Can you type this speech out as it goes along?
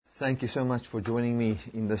Thank you so much for joining me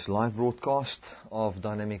in this live broadcast of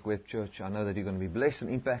Dynamic Web Church. I know that you're going to be blessed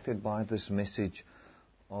and impacted by this message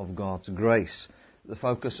of God's grace. The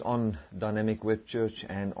focus on Dynamic Web Church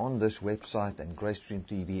and on this website and GraceStream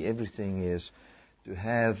TV, everything is to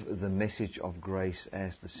have the message of grace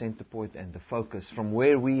as the center point and the focus from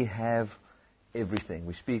where we have everything.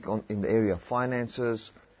 We speak in the area of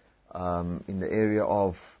finances, in the area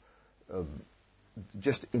of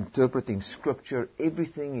just interpreting Scripture.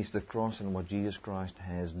 Everything is the cross and what Jesus Christ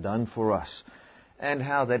has done for us and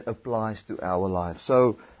how that applies to our lives.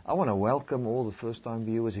 So I want to welcome all the first-time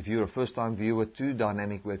viewers. If you're a first-time viewer to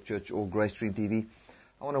Dynamic Web Church or GraceStream TV,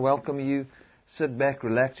 I want to welcome you. Sit back,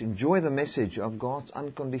 relax, enjoy the message of God's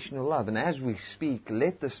unconditional love. And as we speak,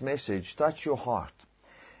 let this message touch your heart.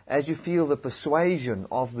 As you feel the persuasion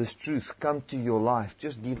of this truth come to your life,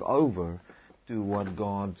 just give over to what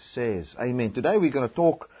God says. Amen. Today we're going to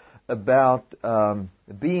talk about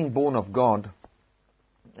being born of God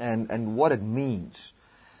and what it means.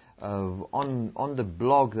 On the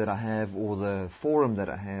blog that I have or the forum that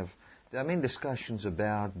I have, there are many discussions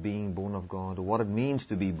about being born of God or what it means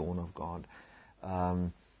to be born of God.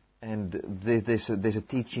 And there's a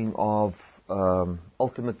teaching of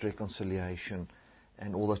ultimate reconciliation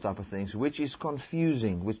and all those type of things, which is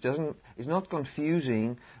confusing, is not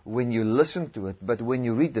confusing when you listen to it, but when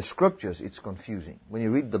you read the Scriptures, it's confusing. When you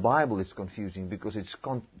read the Bible, it's confusing because it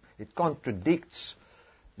contradicts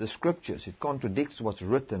the Scriptures. It contradicts what's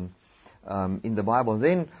written in the Bible. And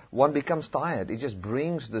then one becomes tired. It just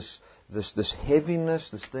brings this heaviness,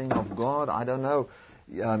 this thing of God. I don't know.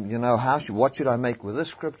 What should I make with this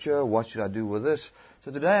Scripture? What should I do with this? So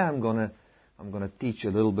today I'm gonna teach a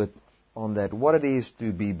little bit on that. What it is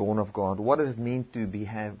to be born of God. What does it mean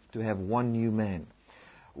to have one new man?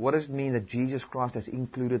 What does it mean that Jesus Christ has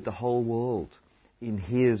included the whole world in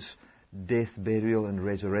His death, burial, and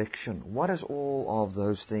resurrection? What does all of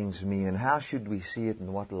those things mean, and how should we see it,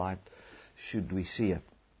 and what light should we see it?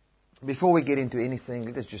 Before we get into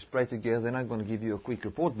anything, let's just pray together. Then I'm going to give you a quick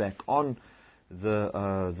report back on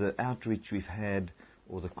the outreach we've had,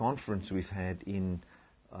 or the conference we've had in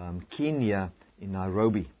Kenya, in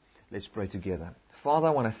Nairobi. Let's pray together. Father,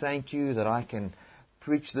 I want to thank you that I can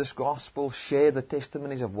preach this gospel, share the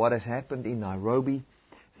testimonies of what has happened in Nairobi.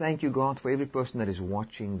 Thank you, God, for every person that is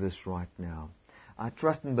watching this right now. I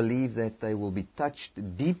trust and believe that they will be touched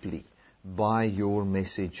deeply by your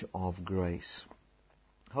message of grace.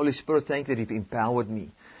 Holy Spirit, thank you that you've empowered me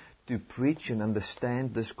to preach and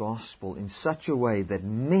understand this gospel in such a way that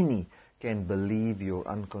many can believe your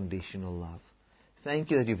unconditional love. Thank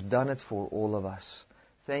you that you've done it for all of us.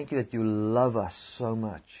 Thank you that you love us so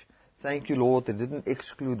much. Thank you, Lord, that you didn't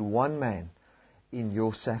exclude one man in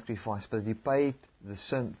your sacrifice, but that you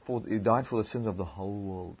you died for the sins of the whole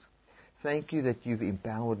world. Thank you that you've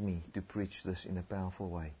empowered me to preach this in a powerful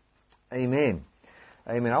way. Amen.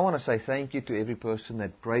 Amen. I want to say thank you to every person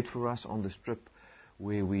that prayed for us on this trip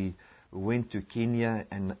where we went to Kenya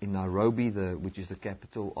and in Nairobi, which is the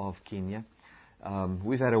capital of Kenya.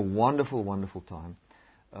 We've had a wonderful, wonderful time.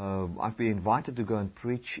 I've been invited to go and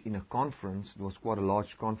preach in a conference. It was quite a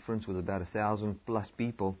large conference with about 1,000+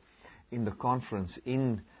 people in the conference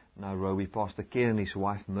in Nairobi. Pastor Ken and his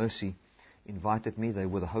wife Mercy invited me. They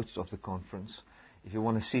were the hosts of the conference. If you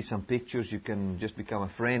want to see some pictures, you can just become a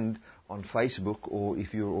friend on Facebook, or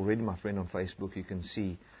if you're already my friend on Facebook, you can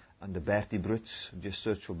see under Bertie Brits. Just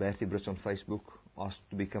search for Bertie Brits on Facebook, ask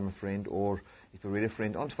to become a friend, or if you're already a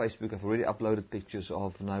friend on Facebook, I've already uploaded pictures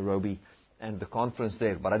of Nairobi and the conference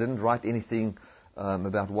there, but I didn't write anything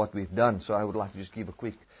about what we've done, so I would like to just give a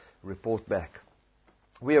quick report back.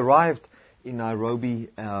 We arrived in Nairobi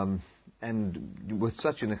and with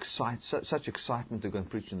such excitement to go and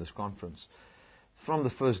preach in this conference. From the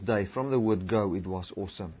first day, from the word go, it was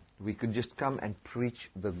awesome. We could just come and preach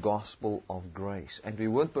the gospel of grace, and we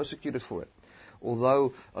weren't persecuted for it.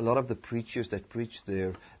 Although a lot of the preachers that preached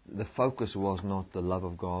there, the focus was not the love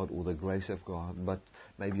of God or the grace of God, but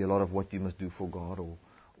maybe a lot of what you must do for God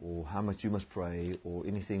or how much you must pray or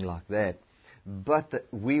anything like that. But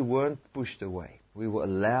we weren't pushed away. We were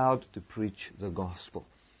allowed to preach the gospel.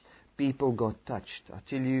 People got touched. I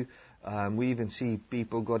tell you, we even see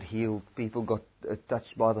people got healed, people got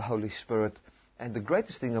touched by the Holy Spirit. And the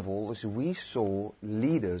greatest thing of all is we saw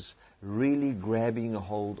leaders really grabbing a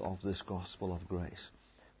hold of this gospel of grace.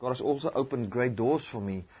 God has also opened great doors for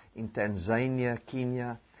me in Tanzania,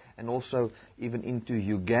 Kenya, and also even into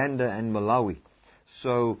Uganda and Malawi.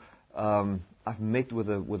 So I've met with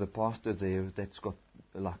a pastor there that's got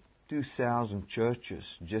like 2,000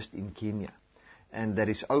 churches just in Kenya. And that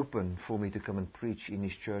is open for me to come and preach in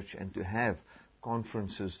his church and to have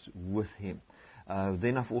conferences with him.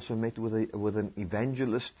 Then I've also met with an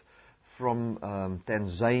evangelist from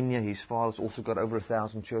Tanzania. His father's also got over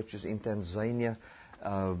 1,000 churches in Tanzania.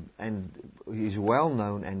 And he's well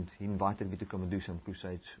known, and he invited me to come and do some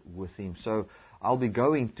crusades with him. So I'll be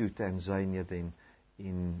going to Tanzania then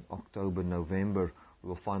in October, November.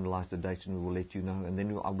 We'll finalize the dates and we will let you know. And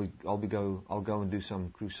then I'll go and do some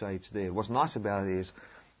crusades there. What's nice about it is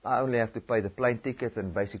I only have to pay the plane ticket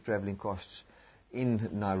and basic traveling costs in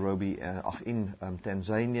Nairobi, in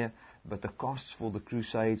Tanzania. But the costs for the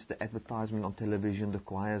crusades, the advertisement on television, the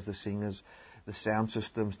choirs, the singers, the sound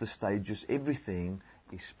systems, the stages, everything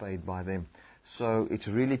is paid by them. So it's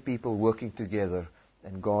really people working together,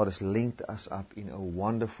 and God has linked us up in a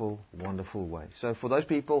wonderful, wonderful way. So for those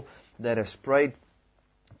people that have prayed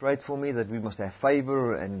for me that we must have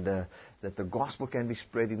favor and that the gospel can be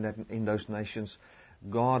spread in those nations,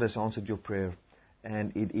 God has answered your prayer,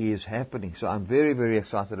 and it is happening. So I'm very, very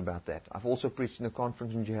excited about that. I've also preached in a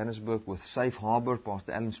conference in Johannesburg with Safe Harbor,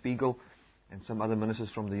 Pastor Alan Spiegel, and some other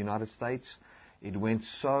ministers from the United States. It went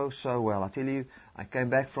so well. I tell you, I came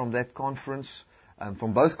back from that conference,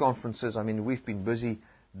 from both conferences. I mean, we've been busy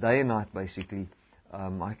day and night, basically.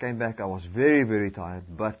 I came back, I was very, very tired,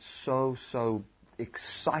 but so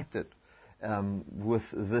excited with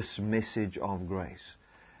this message of grace.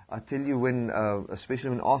 I tell you, especially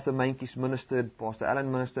when Arthur Mankies ministered, Pastor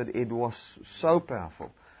Alan ministered, it was so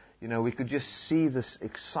powerful. You know, we could just see this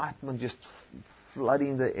excitement just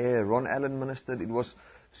flooding the air. Ron Allen ministered. It was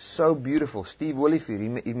so beautiful. Steve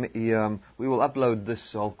Williford, we will upload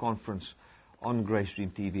this whole conference on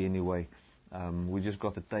Gracestream TV anyway. We just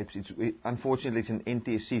got the tapes. Unfortunately, it's an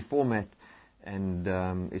NTSC format, and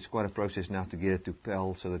it's quite a process now to get it to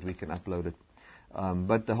PAL so that we can upload it.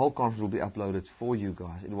 But the whole conference will be uploaded for you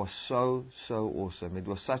guys. It was so awesome. It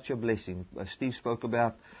was such a blessing. Steve spoke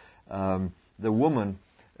about the woman,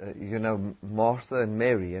 Martha and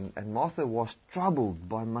Mary. And Martha was troubled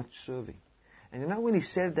by much serving. And when he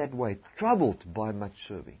said that way, troubled by much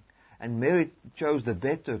serving. And Mary chose the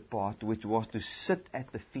better part, which was to sit at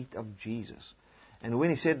the feet of Jesus. And when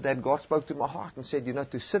he said that, God spoke to my heart and said,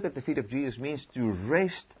 to sit at the feet of Jesus means to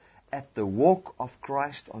rest at the walk of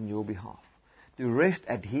Christ on your behalf. To rest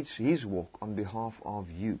at His walk on behalf of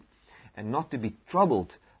you. And not to be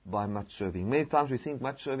troubled by much serving. Many times we think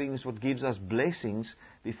much serving is what gives us blessings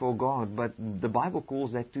before God, but the Bible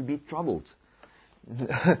calls that to be troubled.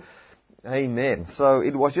 Amen. So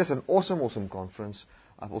it was just an awesome conference.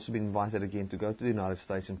 I've also been invited again to go to the United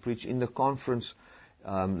States and preach in the conference,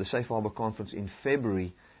 the Safe Harbor Conference in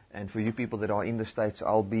February. And for you people that are in the States,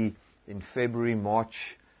 I'll be in February,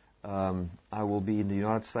 March. I will be in the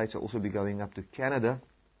United States. I'll also be going up to Canada.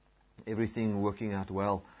 Everything working out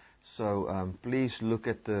well. So please look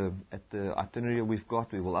at the itinerary we've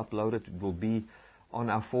got. We will upload it. It will be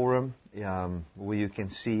on our forum where you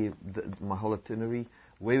can see my whole itinerary,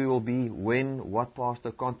 where we will be, when, what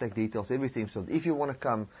pastor, contact details, everything. So if you want to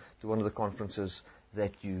come to one of the conferences,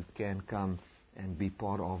 that you can come and be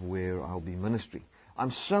part of where I'll be ministering.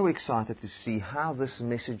 I'm so excited to see how this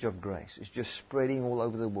message of grace is just spreading all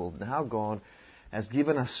over the world, and how God has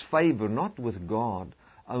given us favor, not with God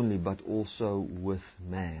only, but also with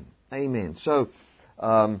man. Amen. So,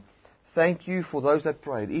 thank you for those that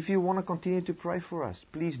prayed. If you want to continue to pray for us,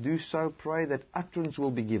 please do so. Pray that utterance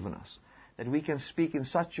will be given us, that we can speak in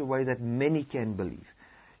such a way that many can believe.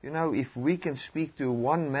 If we can speak to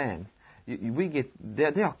one man,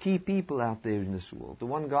 there are key people out there in this world. The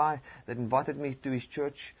one guy that invited me to his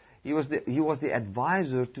church, he was the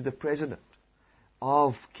advisor to the president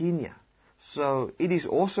of Kenya. So it is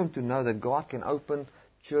awesome to know that God can open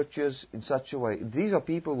churches in such a way. These are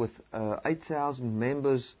people with 8,000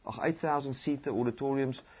 members, 8,000-seater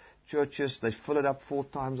auditoriums, churches. They fill it up 4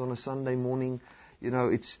 times on a Sunday morning.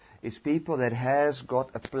 It's people that has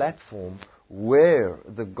got a platform where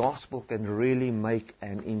the gospel can really make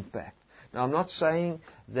an impact. Now, I'm not saying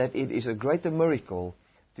that it is a greater miracle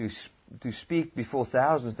to speak before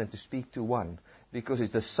thousands than to speak to one, because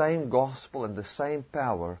it's the same gospel and the same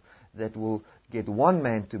power that will get one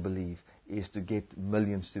man to believe is to get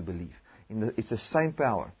millions to believe. It's the same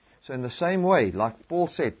power. So in the same way, like Paul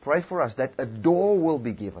said, pray for us that a door will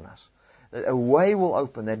be given us, that a way will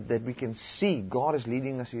open, that we can see God is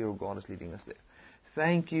leading us here or God is leading us there.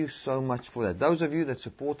 Thank you so much for that. Those of you that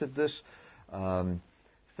supported this,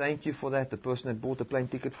 thank you for that. The person that bought the plane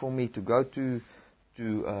ticket for me to go to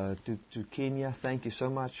Kenya, thank you so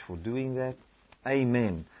much for doing that.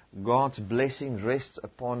 Amen. God's blessing rests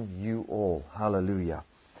upon you all. Hallelujah.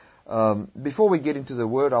 Before we get into the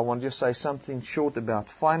word, I want to just say something short about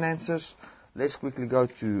finances. Let's quickly go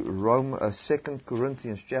to 2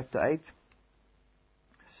 Corinthians chapter 8.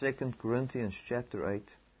 2 Corinthians chapter 8.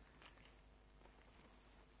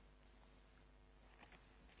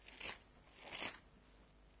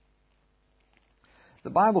 The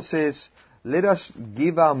Bible says, let us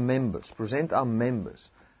give our members, present our members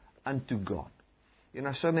unto God. You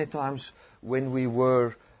know, so many times when we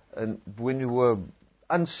were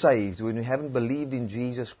unsaved, when we haven't believed in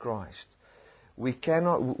Jesus Christ, we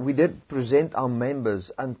did present our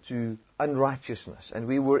members unto unrighteousness, and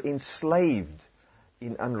we were enslaved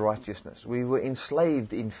in unrighteousness. We were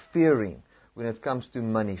enslaved in fearing when it comes to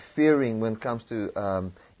money, fearing when it comes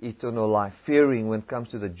to eternal life, fearing when it comes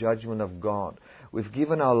to the judgment of God. We've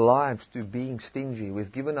given our lives to being stingy.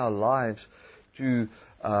 We've given our lives to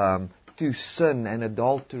sin and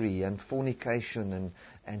adultery and fornication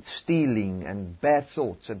and stealing and bad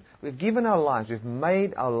thoughts. And we've given our lives, we've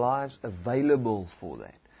made our lives available for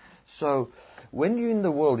that. So when you're in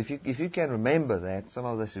the world, if you can remember that, some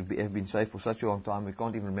of us have been saved for such a long time, we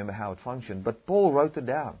can't even remember how it functioned. But Paul wrote it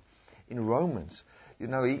down in Romans. You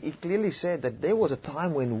know, he clearly said that there was a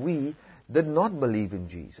time when we did not believe in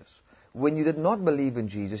Jesus. When you did not believe in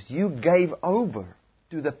Jesus, you gave over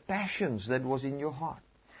to the passions that was in your heart.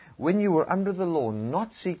 When you were under the law,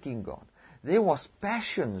 not seeking God, there was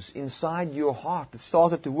passions inside your heart that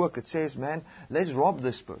started to work. It says, man, let's rob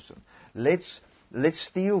this person. Let's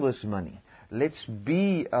steal this money. Let's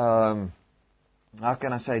be, how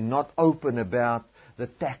can I say, not open about the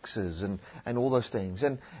taxes and all those things.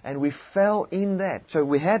 And we fell in that. So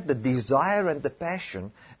we had the desire and the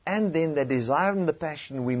passion, and then the desire and the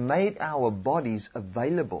passion, we made our bodies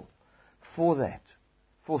available for that,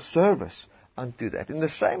 for service unto that. In the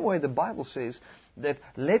same way, the Bible says that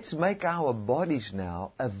let's make our bodies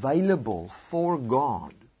now available for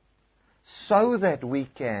God, so that we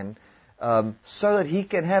can, so that He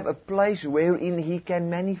can have a place wherein He can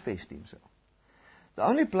manifest Himself. The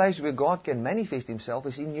only place where God can manifest Himself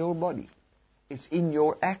is in your body. It's in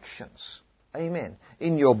your actions. Amen.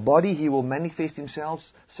 In your body, He will manifest Himself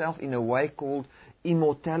in a way called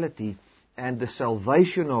immortality and the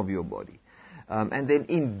salvation of your body. And then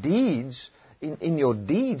in deeds, in your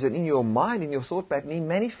deeds and in your mind, in your thought pattern, He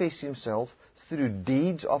manifests Himself through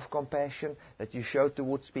deeds of compassion that you show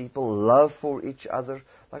towards people, love for each other.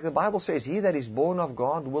 Like the Bible says, he that is born of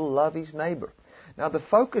God will love his neighbor. Now the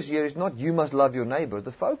focus here is not you must love your neighbor.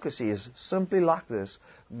 The focus is simply like this.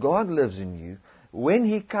 God lives in you. When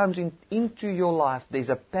He comes into your life, there's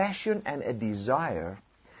a passion and a desire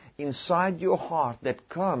inside your heart that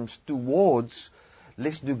comes towards,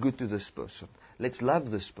 let's do good to this person. Let's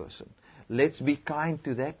love this person. Let's be kind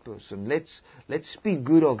to that person. Let's speak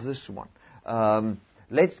good of this one.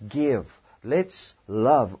 Let's give. Let's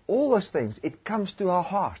love. All those things. It comes to our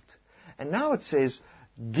heart. And now it says,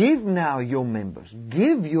 give now your members,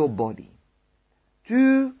 give your body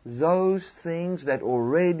to those things that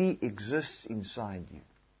already exist inside you.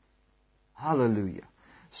 Hallelujah.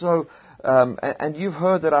 So, and you've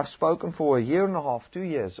heard that I've spoken for a year and a half, 2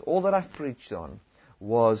 years. All that I've preached on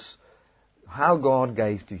was how God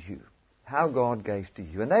gave to you. How God gave to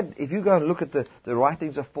you. And that, if you go and look at the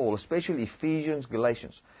writings of Paul, especially Ephesians,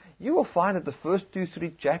 Galatians, you will find that the first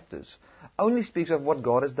 2-3 chapters only speaks of what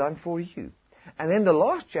God has done for you. And then the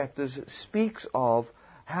last chapters speaks of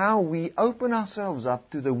how we open ourselves up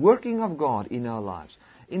to the working of God in our lives,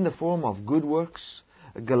 in the form of good works.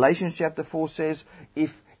 Galatians chapter 4 says,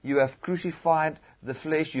 if you have crucified the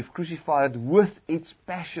flesh, you've crucified it with its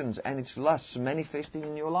passions and its lusts manifesting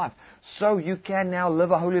in your life. So you can now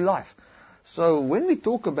live a holy life. So when we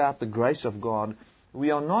talk about the grace of God,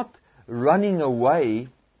 we are not running away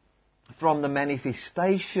from the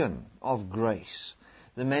manifestation of grace,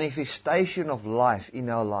 the manifestation of life in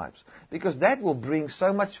our lives, because that will bring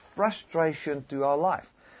so much frustration to our life.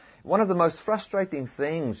 One of the most frustrating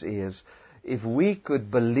things is if we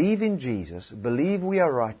could believe in Jesus, believe we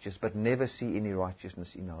are righteous, but never see any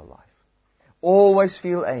righteousness in our life. Always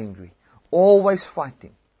feel angry, always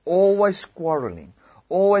fighting, always quarreling,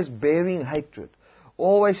 always bearing hatred,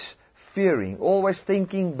 always fearing, always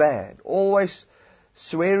thinking bad, always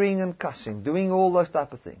swearing and cussing, doing all those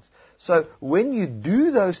type of things. So when you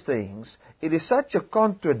do those things, it is such a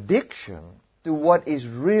contradiction to what is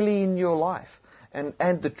really in your life and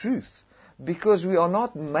the truth, because we are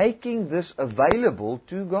not making this available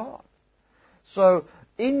to God. So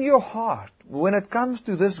in your heart, when it comes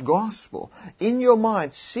to this gospel, in your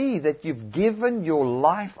mind, see that you've given your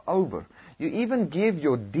life over. You even give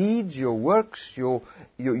your deeds, your works, your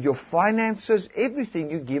finances, everything,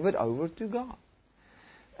 you give it over to God.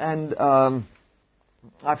 And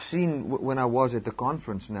I've seen when I was at the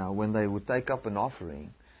conference now, when they would take up an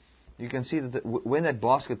offering, you can see that when that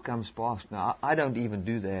basket comes past, now I don't even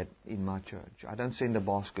do that in my church. I don't send a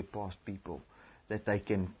basket past people that they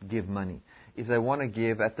can give money. If they want to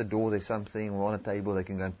give, at the door there's something, or on a table, they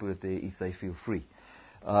can go and put it there if they feel free.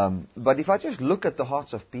 But if I just look at the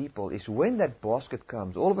hearts of people, is when that basket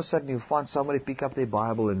comes, all of a sudden you'll find somebody pick up their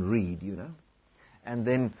Bible and read, And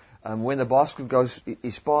then when the basket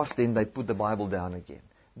is passed, then they put the Bible down again.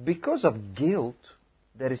 Because of guilt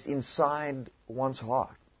that is inside one's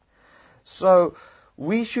heart. So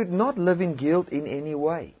we should not live in guilt in any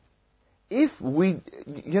way. If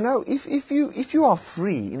you are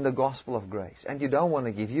free in the gospel of grace and you don't want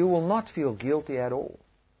to give, you will not feel guilty at all.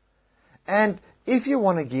 And if you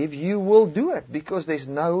want to give, you will do it because there's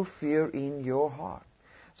no fear in your heart.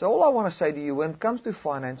 So all I want to say to you, when it comes to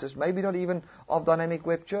finances, maybe not even of Dynamic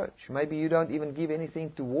Web Church, maybe you don't even give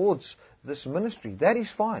anything towards this ministry, that is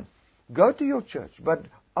fine. Go to your church, but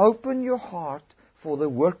open your heart for the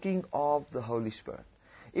working of the Holy Spirit.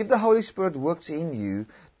 If the Holy Spirit works in you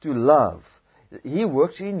to love, He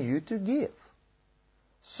works in you to give.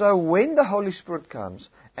 So when the Holy Spirit comes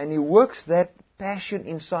and He works that passion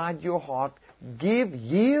inside your heart,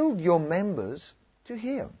 yield your members to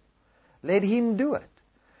Him. Let Him do it.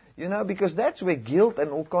 Because that's where guilt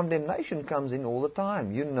and all condemnation comes in all the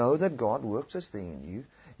time. You know that God works this thing in you.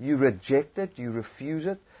 You reject it, you refuse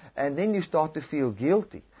it, and then you start to feel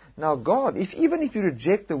guilty. Now God, even if you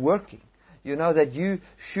reject the working, that you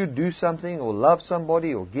should do something or love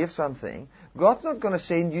somebody or give something, God's not going to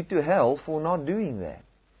send you to hell for not doing that.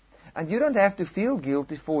 And you don't have to feel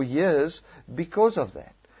guilty for years because of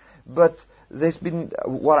that. But there's been,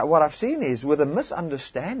 what I've seen is with a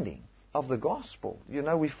misunderstanding of the gospel.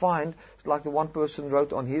 We find, it's like the one person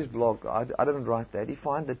wrote on his blog, I didn't write that, he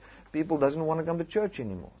find that people doesn't want to come to church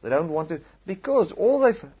anymore. They don't want to, because all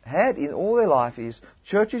they've had in all their life is,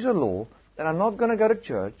 church is a law, and I'm not going to go to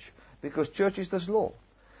church because church is this law.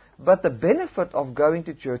 But the benefit of going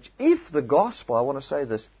to church, if the gospel, I want to say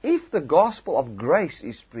this, if the gospel of grace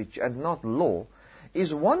is preached and not law,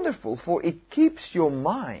 is wonderful, for it keeps your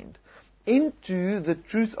mind into the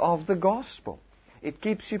truth of the gospel. It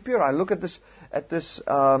keeps you pure. I look at this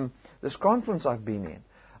conference I've been in.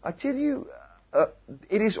 I tell you,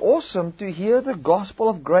 it is awesome to hear the gospel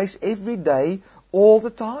of grace every day, all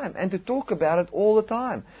the time, and to talk about it all the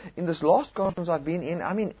time. In this last conference I've been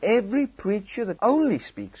in, every preacher that only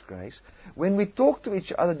speaks grace, when we talk to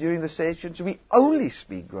each other during the sessions, we only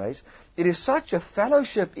speak grace. It is such a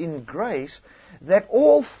fellowship in grace that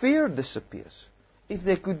all fear disappears. If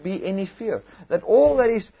there could be any fear, that all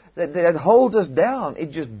that holds us down,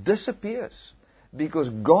 it just disappears. Because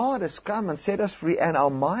God has come and set us free, and our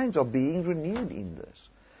minds are being renewed in this.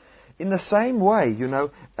 In the same way, and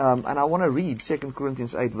I want to read 2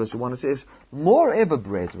 Corinthians 8 verse 1, it says, "Moreover,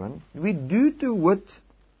 brethren, we do to wit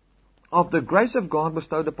of the grace of God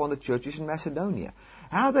bestowed upon the churches in Macedonia,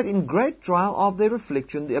 how that in great trial of their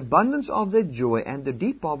affliction, the abundance of their joy and their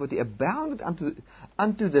deep poverty abounded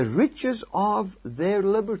unto the riches of their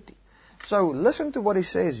liberty." So listen to what he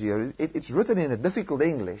says here. It's written in a difficult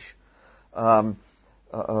English,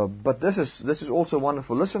 but this is also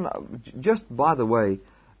wonderful. Listen, just by the way,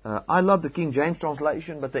 I love the King James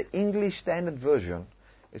translation, but the English Standard Version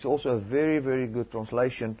is also a very, very good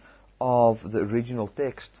translation of the original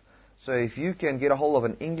text. So if you can get a hold of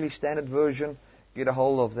an English Standard Version, get a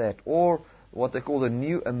hold of that. Or what they call the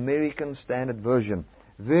New American Standard Version.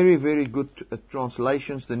 Very, very good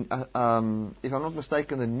translations. If I'm not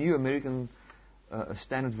mistaken, the New American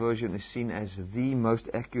Standard Version is seen as the most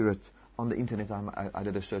accurate on the internet. I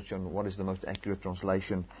did a search on what is the most accurate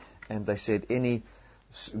translation, and they said any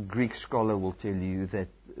Greek scholar will tell you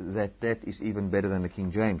that is even better than the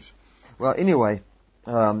King James. Well, anyway,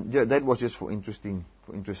 that was just for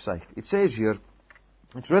interest's sake. It says here,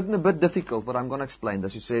 it's written a bit difficult, but I'm going to explain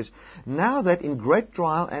this. It says, "Now that in great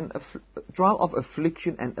trial of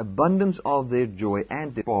affliction and abundance of their joy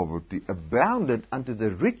and their poverty abounded unto the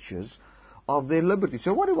riches of their liberty."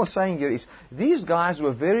 So what he was saying here is, these guys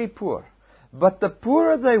were very poor. But the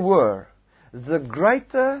poorer they were, the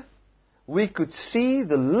greater we could see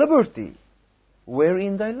the liberty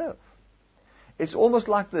wherein they live. It's almost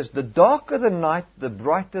like this: the darker the night, the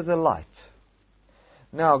brighter the light.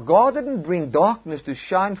 Now, God didn't bring darkness to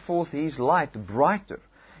shine forth His light brighter.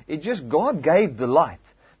 God gave the light.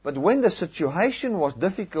 But when the situation was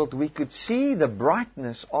difficult, we could see the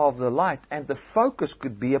brightness of the light, and the focus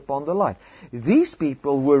could be upon the light. These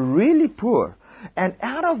people were really poor. And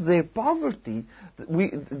out of their poverty,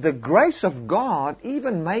 the grace of God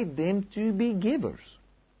even made them to be givers.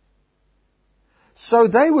 So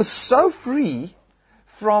they were so free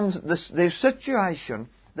from their situation.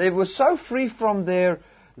 They were so free from their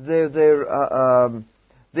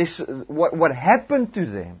what happened to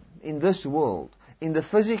them in this world, in the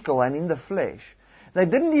physical and in the flesh, they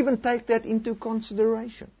didn't even take that into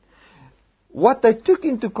consideration. What they took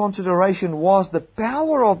into consideration was the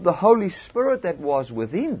power of the Holy Spirit that was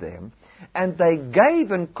within them, and they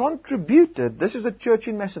gave and contributed, this is the church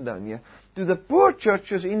in Macedonia, to the poor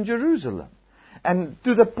churches in Jerusalem. And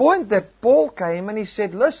to the point that Paul came and he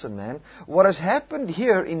said, listen man, what has happened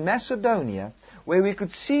here in Macedonia, where we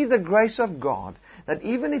could see the grace of God, that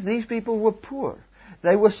even if these people were poor,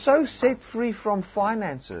 they were so set free from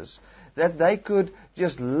finances that they could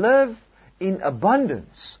just live in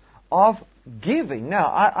abundance of giving. Now,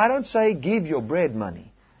 I don't say give your bread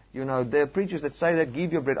money. You know, there are preachers that say that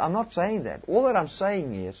give your bread. I'm not saying that. All that I'm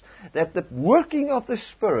saying is that the working of the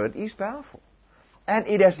Spirit is powerful. And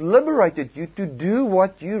it has liberated you to do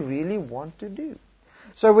what you really want to do.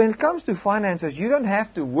 So when it comes to finances, you don't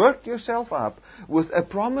have to work yourself up with a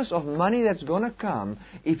promise of money that's going to come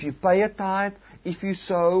if you pay a tithe, if you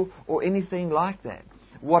sow, or anything like that.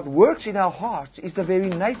 What works in our hearts is the very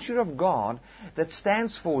nature of God that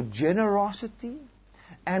stands for generosity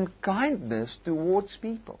and kindness towards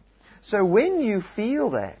people. So when you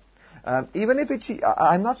feel that, even if it's,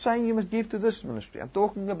 I'm not saying you must give to this ministry. I'm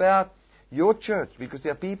talking about your church, because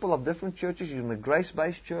there are people of different churches. You're in a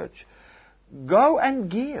grace-based church. Go and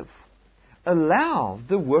give. Allow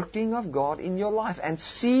the working of God in your life and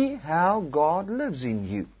see how God lives in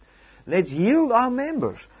you. Let's yield our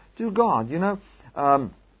members to God. You know,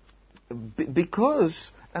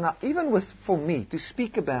 because, and even for me, to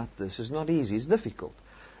speak about this is not easy, it's difficult.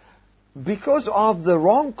 Because of the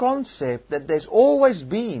wrong concept that there's always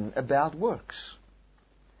been about works.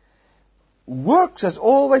 Works has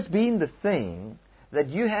always been the thing that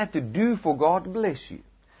you had to do for God to bless you.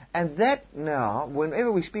 And that now,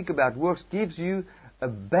 whenever we speak about works, gives you a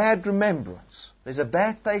bad remembrance. There's a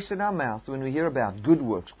bad taste in our mouth when we hear about good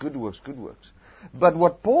works, good works, good works. But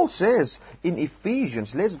what Paul says in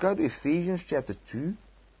Ephesians, let's go to Ephesians chapter 2.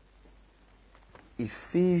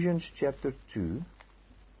 Ephesians chapter 2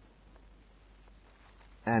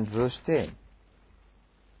 and verse 10.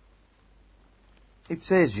 It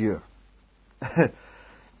says here,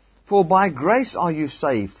 for by grace are you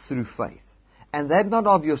saved through faith, and that not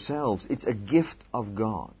of yourselves, it's a gift of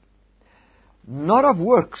God. Not of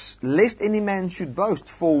works, lest any man should boast,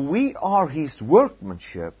 for we are his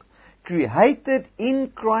workmanship, created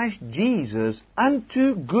in Christ Jesus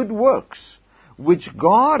unto good works, which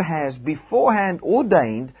God has beforehand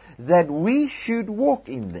ordained that we should walk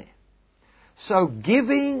in them. So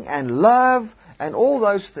giving and love and all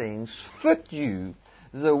those things fit you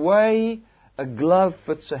the way a glove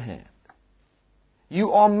fits a hand.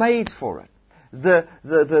 You are made for it.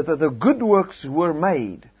 The good works were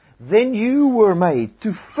made. Then you were made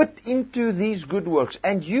to fit into these good works.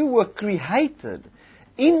 And you were created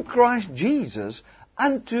in Christ Jesus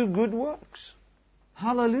unto good works.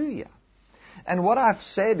 Hallelujah. And what I've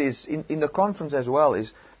said is, in the conference as well,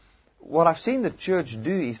 is what I've seen the church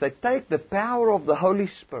do is they take the power of the Holy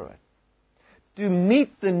Spirit to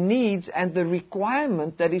meet the needs and the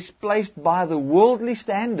requirement that is placed by the worldly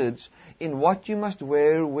standards in what you must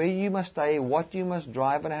wear, where you must stay, what you must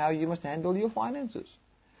drive, and how you must handle your finances.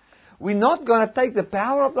 We're not going to take the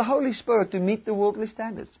power of the Holy Spirit to meet the worldly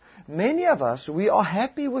standards. Many of us, we are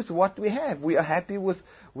happy with what we have. We are happy with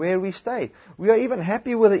where we stay. We are even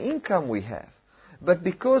happy with the income we have. But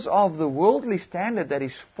because of the worldly standard that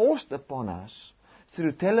is forced upon us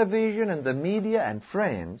through television and the media and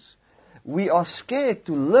friends, we are scared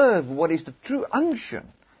to live what is the true unction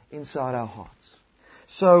inside our hearts.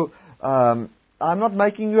 So, I'm not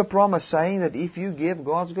making you a promise saying that if you give,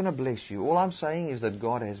 God's going to bless you. All I'm saying is that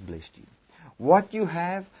God has blessed you. What you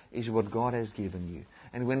have is what God has given you.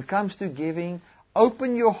 And when it comes to giving,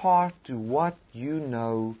 open your heart to what you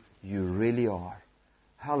know you really are.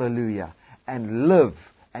 Hallelujah. And live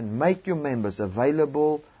and make your members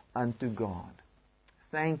available unto God.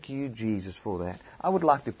 Thank you, Jesus, for that. I would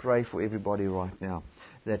like to pray for everybody right now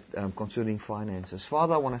that concerning finances.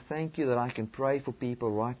 Father, I want to thank you that I can pray for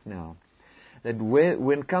people right now. That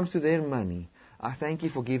when it comes to their money, I thank you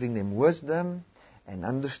for giving them wisdom and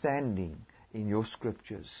understanding in your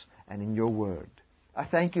scriptures and in your word. I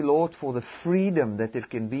thank you, Lord, for the freedom that there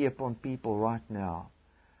can be upon people right now.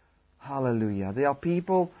 Hallelujah. There are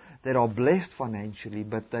people that are blessed financially,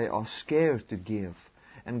 but they are scared to give.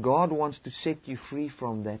 And God wants to set you free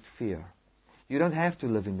from that fear. You don't have to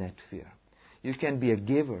live in that fear. You can be a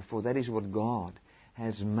giver, for that is what God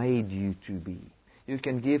has made you to be. You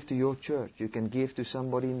can give to your church. You can give to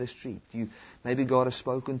somebody in the street. Maybe God has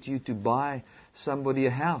spoken to you to buy somebody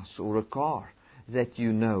a house or a car that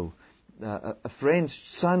you know. a friend's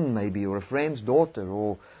son maybe, or a friend's daughter,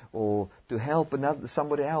 or to help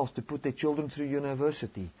somebody else to put their children through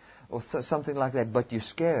university, or something like that, but you're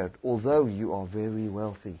scared, although you are very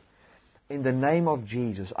wealthy. In the name of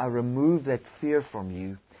Jesus, I remove that fear from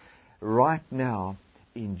you right now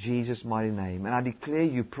in Jesus' mighty name. And I declare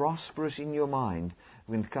you prosperous in your mind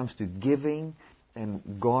when it comes to giving and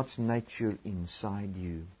God's nature inside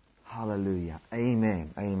you. Hallelujah.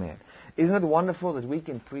 Amen. Amen. Isn't it wonderful that we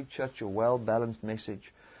can preach such a well-balanced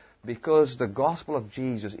message? Because the gospel of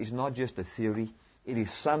Jesus is not just a theory. It is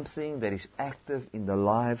something that is active in the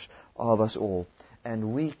lives of us all.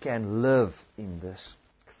 And we can live in this.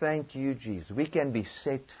 Thank you, Jesus. We can be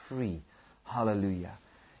set free. Hallelujah.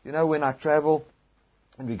 You know, when I travel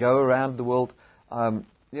and we go around the world,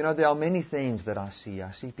 there are many things that I see.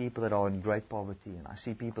 I see people that are in great poverty, and I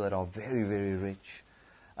see people that are very, very rich.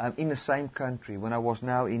 In the same country, when I was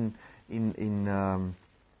now in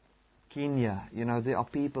Kenya, there are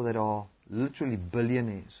people that are literally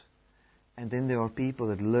billionaires. And then there are people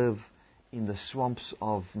that live in the swamps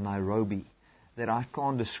of Nairobi that I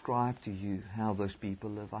can't describe to you how those people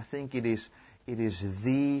live. I think it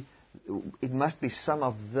must be some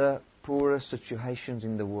of the poorest situations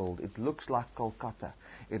in the world. It looks like Kolkata.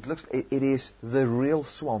 It is the real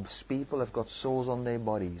swamps. People have got sores on their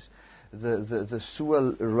bodies. The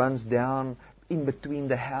sewer runs down in between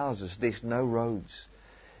the houses. There's no roads.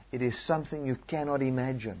 It is something you cannot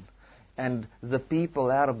imagine. And the people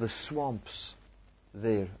out of the swamps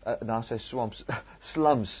there, now I say swamps,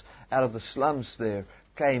 slums, out of the slums there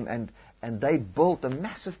came and they built a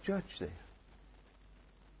massive church there.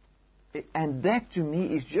 And that to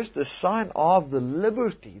me is just a sign of the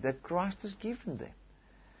liberty that Christ has given them.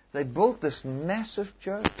 They built this massive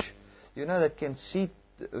church, that can seat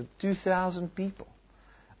 2,000 people.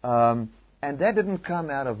 And that didn't come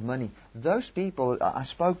out of money. Those people, I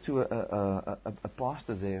spoke to a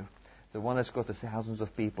pastor there, the one that's got the thousands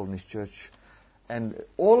of people in his church. And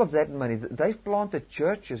all of that money, they've planted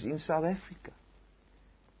churches in South Africa.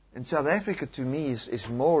 And South Africa to me there's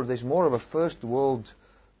more of a first world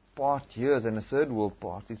part here than a third world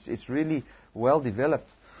part. It's really well developed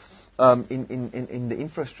in the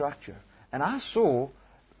infrastructure. And I saw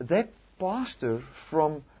that pastor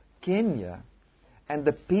from Kenya and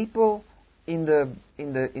the people in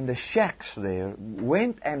the shacks there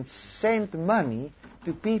went and sent money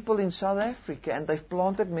to people in South Africa, and they've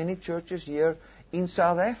planted many churches here in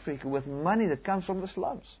South Africa with money that comes from the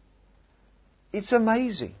slums. It's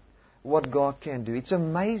amazing what God can do. It's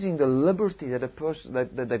amazing the liberty that a person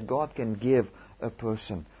that God can give a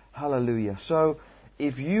person. Hallelujah. So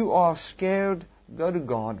if you are scared, go to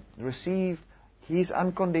God, receive His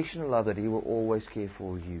unconditional love that He will always care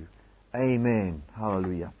for you. Amen.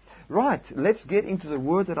 Hallelujah. Right, let's get into the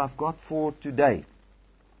word that I've got for today.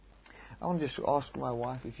 I want to just ask my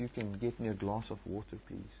wife if you can get me a glass of water,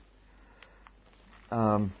 please.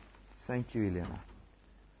 Thank you, Elena.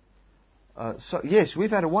 So yes,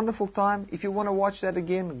 we've had a wonderful time. If you want to watch that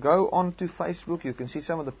again, go on to Facebook. You can see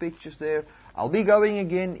some of the pictures there. I'll be going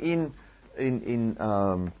again in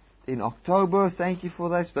October. Thank you for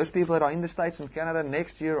that. Those people that are in the States and Canada,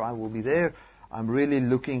 next year I will be there. I'm really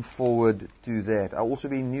looking forward to that. I'll also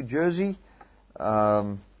be in New Jersey.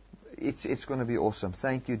 It's going to be awesome.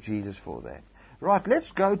 Thank you, Jesus, for that. Right,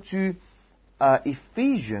 let's go to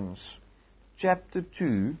Ephesians chapter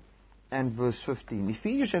 2 and verse 15.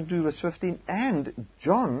 Ephesians chapter 2 verse 15 and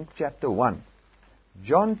John chapter 1.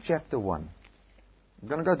 John chapter 1. I'm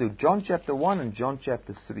going to go to John chapter 1 and John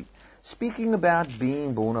chapter 3. Speaking about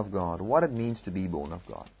being born of God, what it means to be born of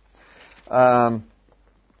God.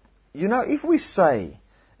 If we say,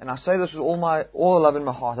 and I say this with all the love in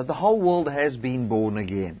my heart, that the whole world has been born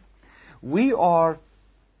again, we are,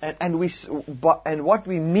 and what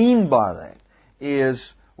we mean by that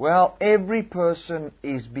is, well, every person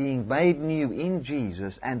is being made new in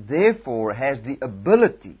Jesus and therefore has the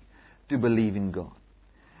ability to believe in God.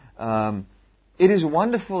 It is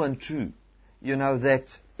wonderful and true, that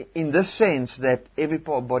in the sense that every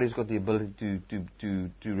body's got the ability to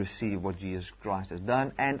receive what Jesus Christ has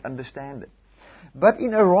done and understand it. But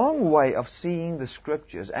in a wrong way of seeing the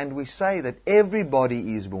Scriptures, and we say that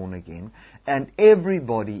everybody is born again and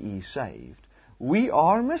everybody is saved, we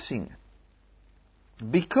are missing it.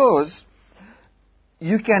 Because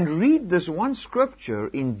you can read this one Scripture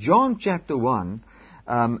in John chapter 1,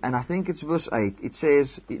 and I think it's verse 8. It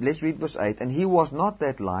says, let's read verse 8, and He was not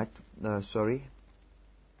that light, verse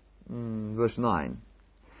 9.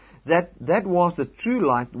 That was the true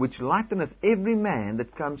light which lighteneth every man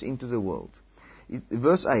that comes into the world.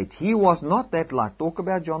 Verse 8, He was not that light, talk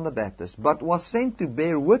about John the Baptist, but was sent to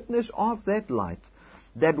bear witness of that light,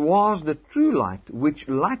 that was the true light, which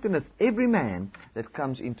lighteneth every man that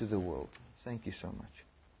comes into the world. Thank you so much.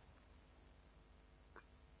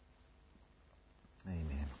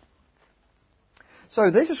 Amen.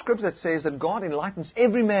 So there's a scripture that says that God enlightens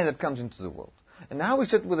every man that comes into the world. And now we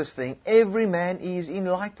sit with this thing, every man is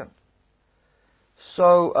enlightened.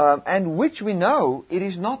 So, and which we know, it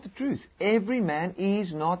is not the truth. Every man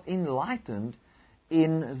is not enlightened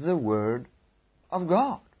in the Word of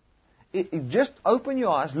God. Just open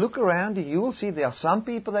your eyes, look around you, you will see there are some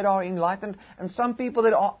people that are enlightened and some people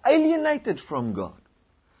that are alienated from God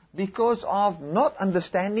because of not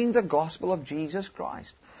understanding the gospel of Jesus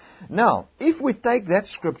Christ. Now, if we take that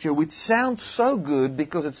scripture, which sounds so good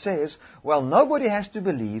because it says, well, nobody has to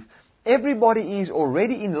believe, everybody is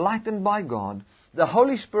already enlightened by God, the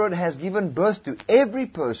Holy Spirit has given birth to every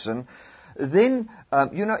person, then,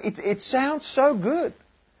 it sounds so good.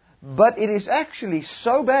 But it is actually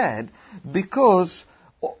so bad because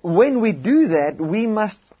when we do that, we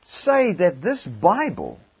must say that this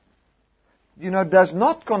Bible, does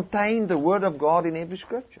not contain the Word of God in every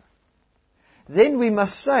scripture. Then we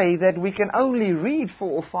must say that we can only read 4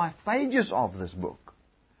 or 5 pages of this book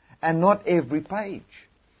and not every page.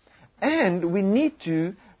 And we need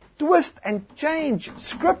to twist and change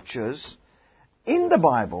scriptures in the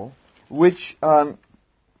Bible, which, let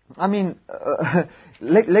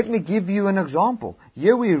me give you an example.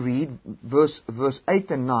 Here we read verse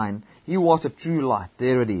 8 and 9. He was a true light.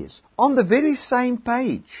 There it is. On the very same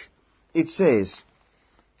page, it says,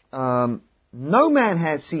 no man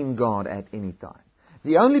has seen God at any time.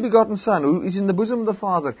 The only begotten Son, who is in the bosom of the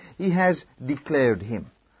Father, He has declared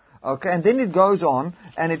Him. Okay, and then it goes on,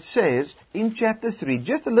 and it says, in chapter 3,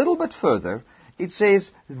 just a little bit further, it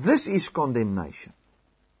says, this is condemnation.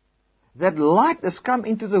 That light has come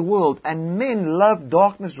into the world, and men love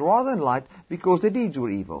darkness rather than light, because their deeds were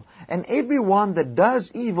evil. And everyone that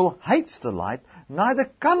does evil hates the light, neither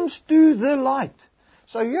comes to the light.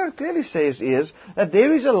 So here it clearly says is that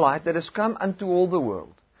there is a light that has come unto all the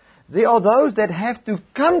world. There are those that have to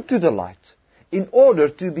come to the light in order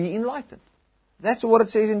to be enlightened. That's what it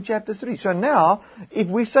says in chapter 3. So now, if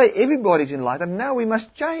we say everybody's enlightened, now we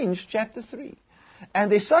must change chapter 3.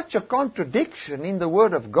 And there's such a contradiction in the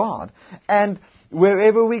Word of God, and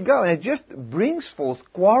wherever we go, and it just brings forth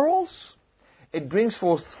quarrels, it brings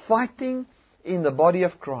forth fighting in the body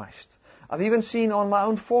of Christ. I've even seen on my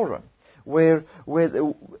own forum, where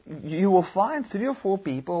you will find 3 or 4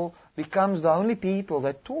 people becomes the only people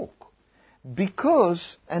that talk.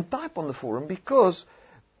 Because, and type on the forum, because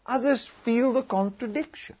others feel the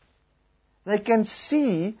contradiction. They can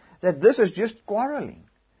see that this is just quarreling.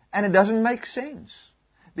 And it doesn't make sense.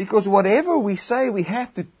 Because whatever we say, we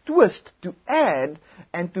have to twist, to add,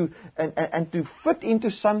 and to fit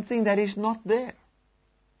into something that is not there.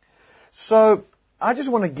 So, I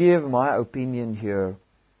just want to give my opinion here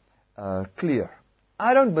clear.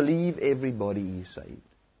 I don't believe everybody is saved.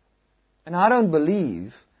 And I don't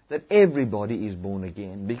believe that everybody is born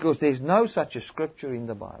again. Because there's no such a scripture in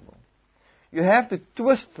the Bible. You have to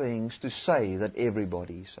twist things to say that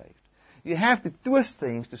everybody is saved. You have to twist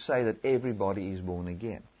things to say that everybody is born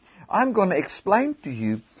again. I'm going to explain to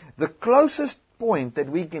you the closest point that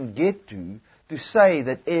we can get to say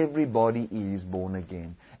that everybody is born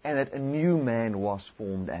again and that a new man was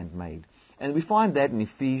formed and made. And we find that in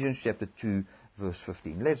Ephesians chapter 2, verse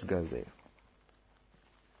 15. Let's go there.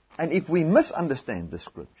 And if we misunderstand the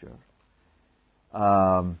scripture,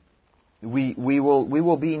 we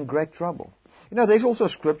will be in great trouble. There's also a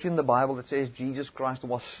scripture in the Bible that says Jesus Christ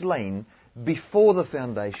was slain before the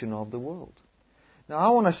foundation of the world. Now, I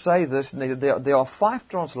want to say this. There are 5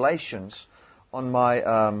 translations on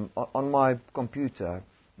my computer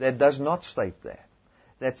that does not state that.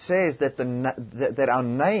 That says that that our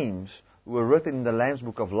names were written in the Lamb's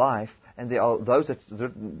Book of Life, and there are those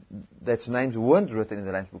that's names weren't written in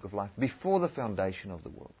the Lamb's Book of Life before the foundation of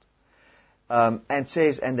the world. And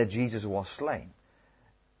says, and that Jesus was slain.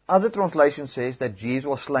 Other translation says that Jesus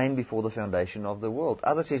was slain before the foundation of the world.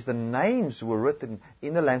 Others says the names were written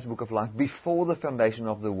in the Lamb's Book of Life before the foundation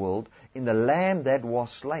of the world in the Lamb that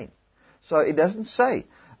was slain. So it doesn't say.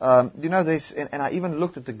 There's, and I even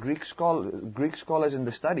looked at the Greek scholars in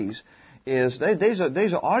the studies. There's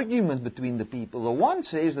an argument between the people. The one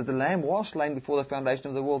says that the Lamb was slain before the foundation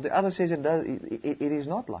of the world. The other says it is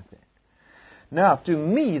not like that. Now, to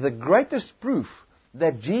me, the greatest proof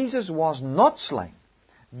that Jesus was not slain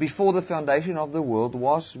before the foundation of the world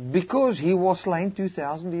was because He was slain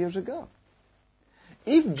 2,000 years ago.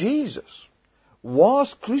 If Jesus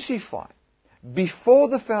was crucified before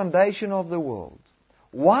the foundation of the world,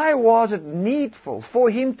 why was it needful for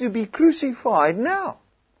Him to be crucified now?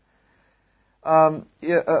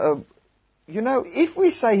 If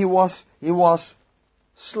we say he was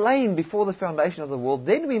slain before the foundation of the world,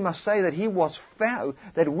 then we must say that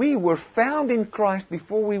that we were found in Christ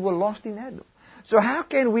before we were lost in Adam. So how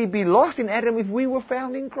can we be lost in Adam if we were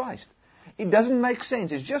found in Christ? It doesn't make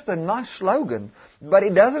sense. It's just a nice slogan, but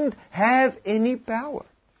it doesn't have any power.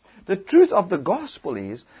 The truth of the gospel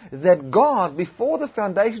is that God, before the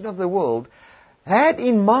foundation of the world, had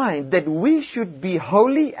in mind that we should be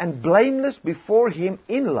holy and blameless before Him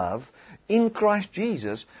in love, in Christ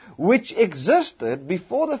Jesus, which existed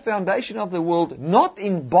before the foundation of the world, not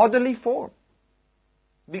in bodily form,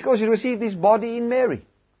 because He received His body in Mary.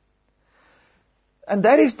 And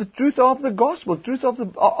that is the truth of the gospel, truth of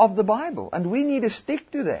the Bible. And we need to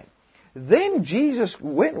stick to that. Then Jesus,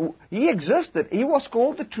 when He existed, He was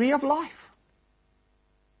called the tree of life.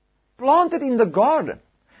 Planted in the garden.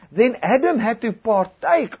 Then Adam had to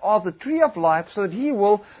partake of the tree of life so that he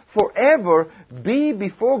will forever be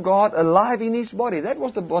before God alive in his body. That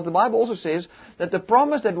was what the Bible also says, that the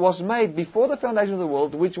promise that was made before the foundation of the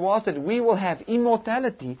world, which was that we will have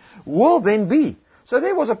immortality, will then be. So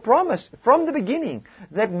there was a promise from the beginning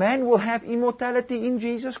that man will have immortality in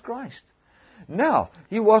Jesus Christ. Now,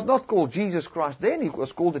 He was not called Jesus Christ then, He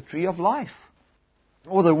was called the tree of life,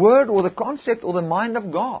 or the word, or the concept, or the mind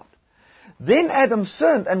of God. Then Adam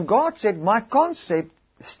sinned, and God said, my concept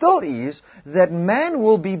still is that man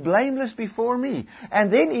will be blameless before me.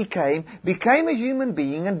 And then He came, became a human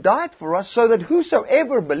being, and died for us so that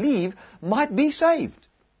whosoever believe might be saved.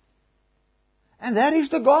 And that is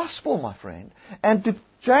the gospel, my friend. And to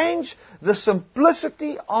change the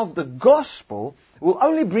simplicity of the gospel will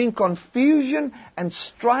only bring confusion and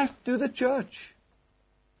strife to the church.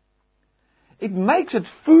 It makes it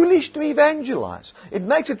foolish to evangelize. It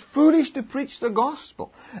makes it foolish to preach the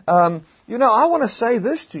gospel. I want to say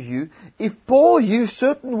this to you. If Paul used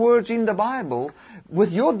certain words in the Bible,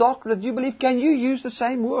 with your doctrine that you believe, can you use the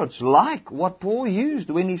same words? Like what Paul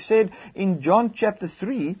used when he said in John chapter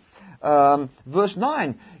 3, verse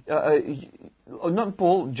 9, not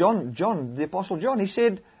Paul, John, the Apostle John, he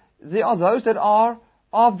said, there are those that are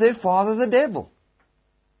of their father the devil.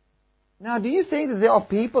 Now, do you think that there are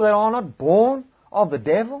people that are not born of the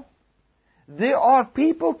devil? There are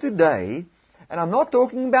people today, and I'm not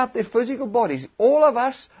talking about their physical bodies. All of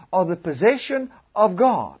us are the possession of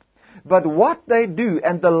God. But what they do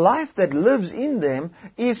and the life that lives in them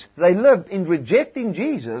is they live in rejecting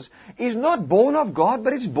Jesus is not born of God,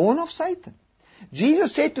 but it's born of Satan.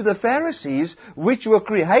 Jesus said to the Pharisees, which were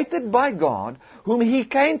created by God, whom He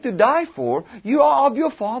came to die for, you are of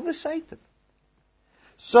your father Satan.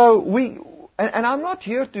 So and I'm not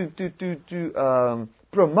here to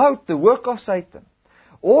promote the work of Satan.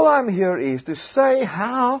 All I'm here is to say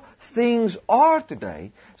how things are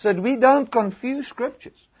today so that we don't confuse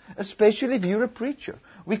Scriptures, especially if you're a preacher.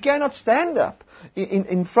 We cannot stand up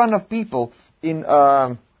in front of people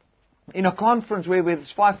in a conference where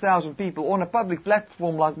there's 5,000 people on a public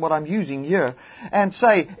platform like what I'm using here and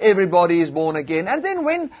say everybody is born again. And then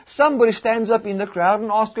when somebody stands up in the crowd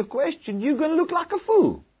and asks a question, you're going to look like a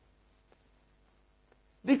fool.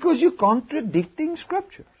 Because you're contradicting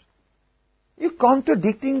Scriptures. You're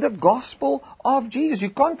contradicting the gospel of Jesus.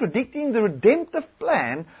 You're contradicting the redemptive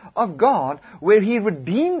plan of God where He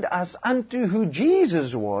redeemed us unto who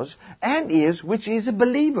Jesus was and is, which is a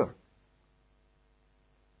believer.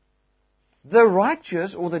 The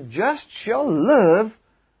righteous or the just shall live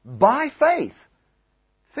by faith.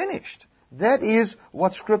 Finished. That is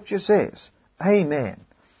what Scripture says. Amen.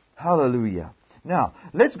 Hallelujah. Now,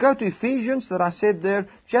 let's go to Ephesians that I said there,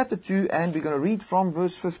 chapter 2, and we're going to read from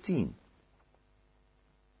verse 15.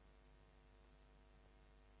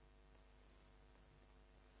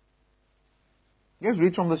 Let's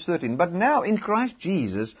read from verse 13. But now in Christ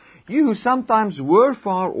Jesus, you who sometimes were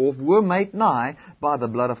far off were made nigh by the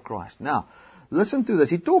blood of Christ. Now, listen to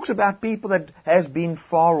this. He talks about people that has been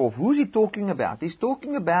far off. Who's he talking about? He's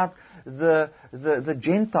talking about the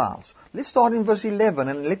Gentiles. Let's start in verse 11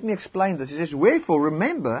 and let me explain this. He says, wherefore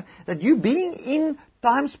remember that you being in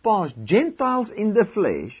times past Gentiles in the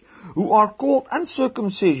flesh, who are called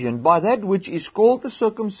uncircumcision by that which is called the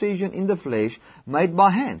circumcision in the flesh, made by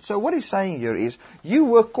hand. So what he's saying here is, you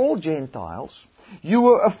were called Gentiles, you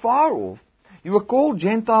were afar off, you were called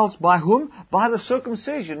Gentiles by whom? By the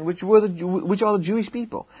circumcision, which are the Jewish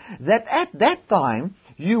people. That at that time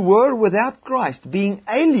you were without Christ, being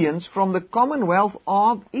aliens from the commonwealth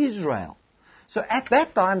of Israel. So at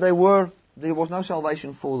that time there was no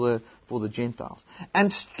salvation for the Gentiles.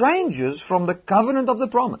 And strangers from the covenant of the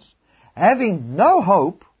promise, having no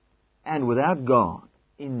hope and without God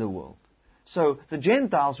in the world. So the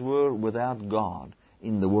Gentiles were without God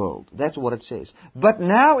in the world. That's what it says. But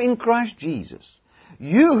now in Christ Jesus,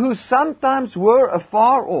 you who sometimes were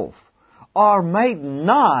afar off are made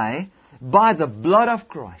nigh by the blood of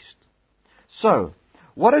Christ. So,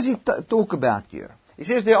 what does he talk about here? He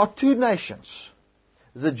says there are two nations,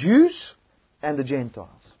 the Jews and the Gentiles.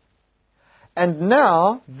 And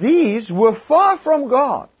now, these were far from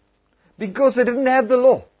God because they didn't have the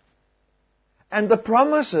law. And the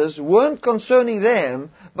promises weren't concerning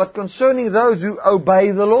them, but concerning those who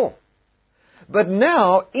obey the law. But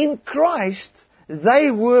now, in Christ,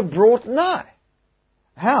 they were brought nigh.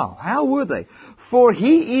 How? How were they? For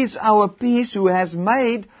He is our peace, who has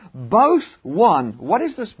made both one. What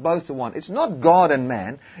is this both one? It's not God and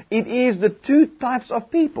man. It is the two types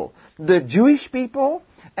of people. The Jewish people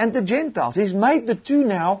and the Gentiles. He's made the two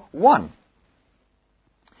now one.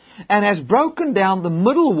 And has broken down the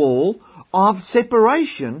middle wall of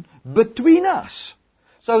separation between us.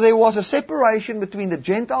 So there was a separation between the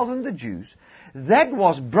Gentiles and the Jews. That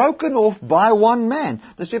was broken off by one man.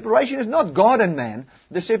 The separation is not God and man.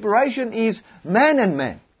 The separation is man and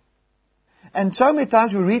man. And so many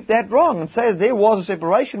times we read that wrong and say there was a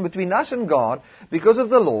separation between us and God because of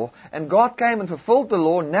the law, and God came and fulfilled the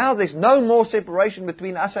law. Now there's no more separation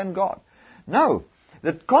between us and God. No.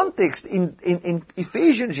 The context in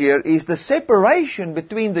Ephesians here is the separation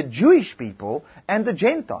between the Jewish people and the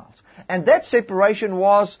Gentiles. And that separation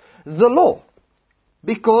was the law.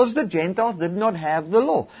 Because the Gentiles did not have the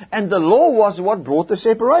law. And the law was what brought the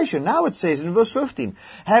separation. Now it says in verse 15,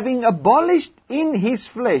 having abolished in His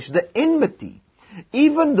flesh the enmity,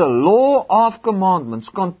 even the law of commandments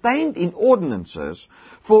contained in ordinances,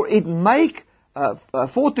 for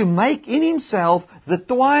to make in Himself the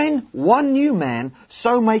twain one new man,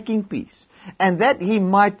 so making peace, and that He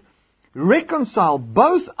might reconcile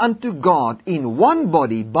both unto God in one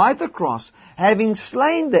body by the cross, having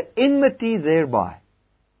slain the enmity thereby.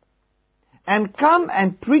 And come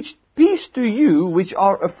and preach peace to you which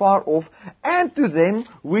are afar off, and to them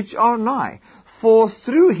which are nigh. For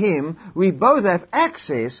through Him we both have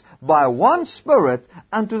access by one Spirit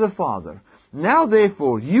unto the Father. Now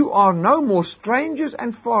therefore you are no more strangers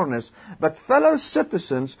and foreigners, but fellow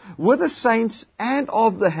citizens with the saints and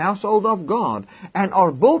of the household of God, and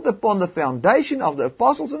are built upon the foundation of the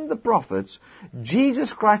apostles and the prophets,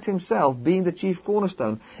 Jesus Christ Himself being the chief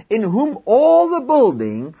cornerstone, in whom all the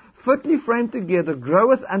building fitly framed together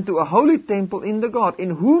groweth unto a holy temple in the God,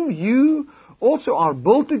 in whom you also are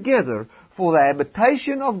built together for the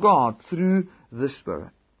habitation of God through the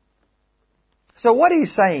Spirit. So what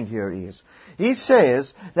he's saying here is, he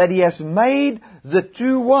says that He has made the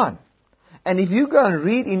two one. And if you go and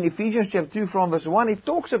read in Ephesians chapter 2 from verse 1, it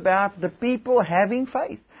talks about the people having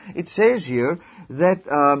faith. It says here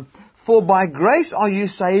that, for by grace are you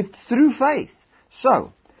saved through faith.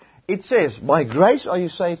 So, it says, by grace are you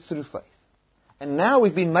saved through faith. And now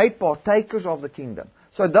we've been made partakers of the kingdom.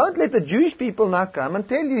 So don't let the Jewish people now come and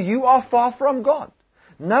tell you, you are far from God.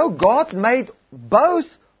 No, God made both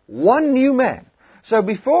one new man. So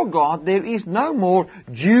before God, there is no more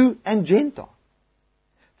Jew and Gentile,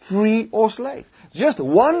 free or slave. Just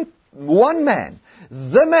one man,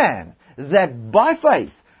 the man that by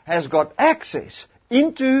faith has got access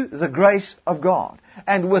into the grace of God,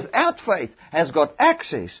 and without faith has got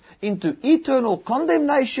access into eternal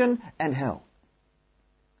condemnation and hell.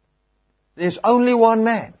 There's only one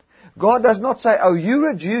man. God does not say, oh,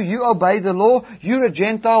 you're a Jew, you obey the law, you're a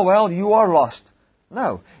Gentile, well, you are lost.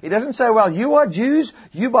 No. He doesn't say, well, you are Jews,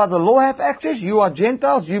 you by the law have access, you are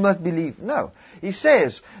Gentiles, you must believe. No. He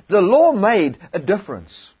says, the law made a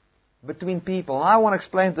difference between people. I want to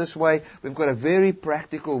explain it this way. We've got a very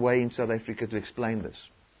practical way in South Africa to explain this.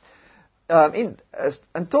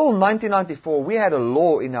 Until 1994, we had a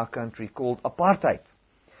law in our country called apartheid.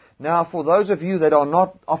 Now, for those of you that are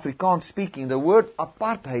not Afrikaans speaking, the word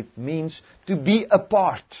apartheid means to be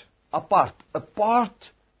apart. Apart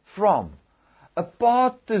from.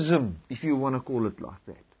 Apartism, if you want to call it like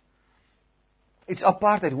that. It's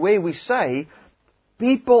apartheid, where we say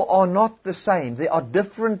people are not the same. There are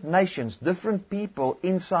different nations, different people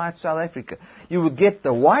inside South Africa. You would get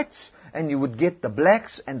the whites, and you would get the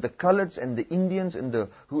blacks, and the coloreds, and the Indians, and the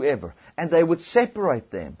whoever. And they would separate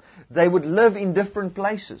them. They would live in different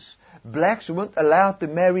places. Blacks weren't allowed to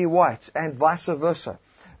marry whites, and vice versa.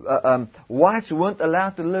 Whites weren't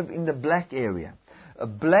allowed to live in the black area.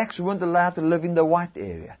 Blacks weren't allowed to live in the white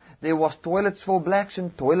area. There was toilets for blacks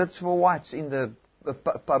and toilets for whites in the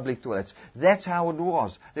public toilets. That's how it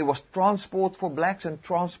was. There was transport for blacks and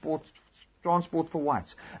transport for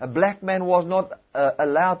whites. A black man was not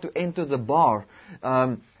allowed to enter the bar,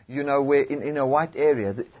 where in a white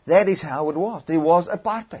area. That is how it was. There was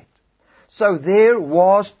apartheid. So there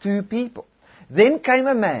was two people. Then came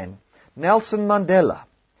a man, Nelson Mandela,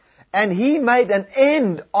 and he made an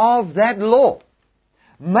end of that law,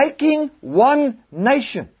 making one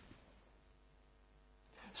nation.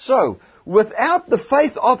 So, without the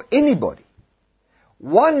faith of anybody,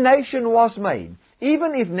 one nation was made.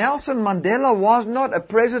 Even if Nelson Mandela was not a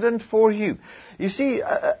president for you. You see,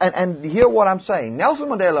 and hear what I'm saying. Nelson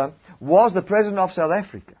Mandela was the president of South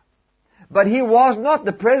Africa. But he was not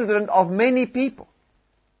the president of many people.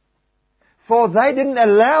 For they didn't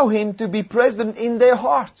allow him to be president in their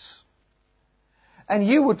hearts. And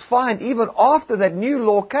you would find, even after that new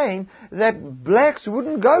law came, that blacks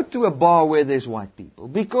wouldn't go to a bar where there's white people,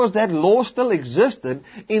 because that law still existed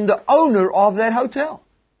in the owner of that hotel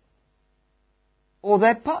or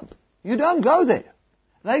that pub. You don't go there.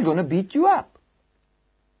 They're going to beat you up.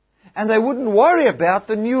 And they wouldn't worry about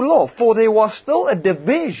the new law, for there was still a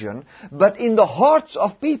division, but in the hearts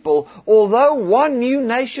of people, although one new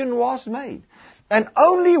nation was made. And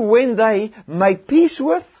only when they made peace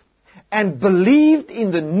with and believed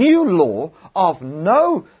in the new law of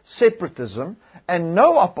no separatism and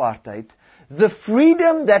no apartheid, the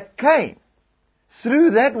freedom that came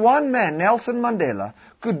through that one man, Nelson Mandela,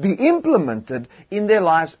 could be implemented in their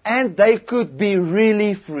lives, and they could be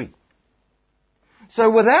really free. So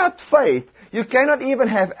without faith, you cannot even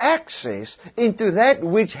have access into that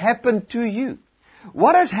which happened to you.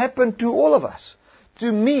 What has happened to all of us? To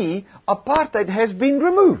me, apartheid has been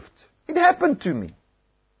removed. It happened to me.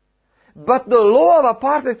 But the law of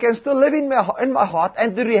apartheid can still live in my heart,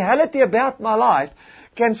 and the reality about my life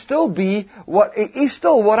can still be is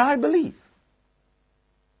still what I believe.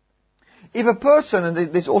 If a person,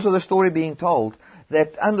 and there's also the story being told,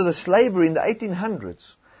 that under the slavery in the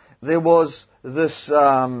 1800s, there was this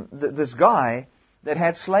guy that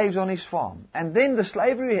had slaves on his farm. And then the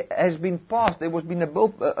slavery has been passed. There was been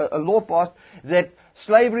a law passed that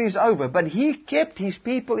slavery is over. But he kept his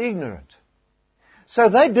people ignorant. So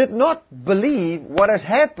they did not believe what has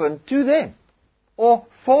happened to them or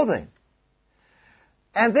for them.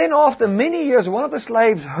 And then after many years, one of the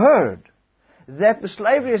slaves heard that the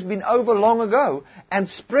slavery has been over long ago and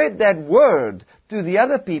spread that word to the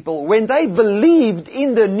other people. When they believed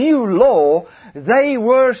in the new law, they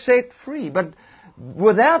were set free. But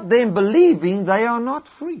without them believing, they are not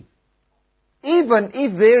free. Even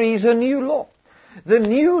if there is a new law. The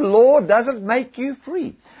new law doesn't make you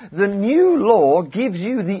free. The new law gives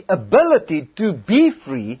you the ability to be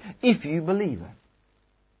free if you believe it.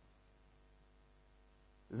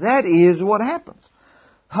 That is what happens.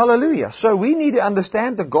 Hallelujah. So we need to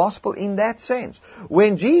understand the gospel in that sense.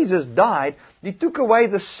 When Jesus died, He took away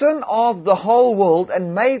the sin of the whole world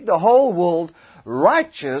and made the whole world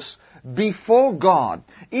righteous before God,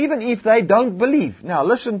 even if they don't believe. Now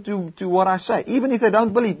listen to what I say. Even if they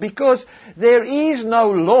don't believe, because there is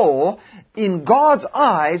no law in God's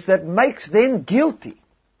eyes that makes them guilty.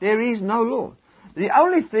 There is no law. The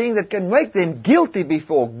only thing that can make them guilty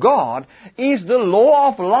before God is the law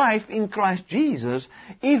of life in Christ Jesus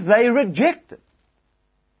if they reject it.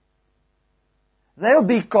 They'll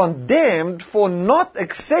be condemned for not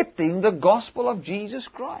accepting the gospel of Jesus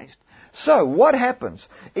Christ. So, what happens?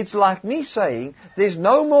 It's like me saying there's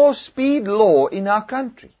no more speed law in our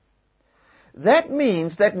country. That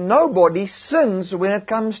means that nobody sins when it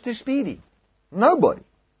comes to speeding. Nobody.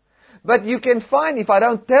 But you can find, if I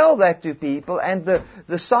don't tell that to people, and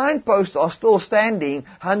the signposts are still standing,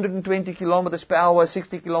 120 kilometers per hour,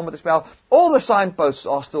 60 kilometers per hour, all the signposts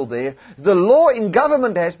are still there. The law in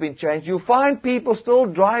government has been changed. You'll find people still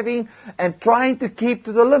driving and trying to keep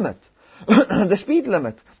to the limit, the speed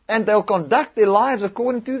limit. And they'll conduct their lives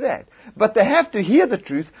according to that. But they have to hear the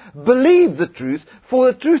truth, believe the truth, for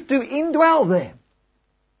the truth to indwell them.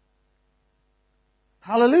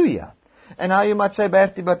 Hallelujah. And now you might say,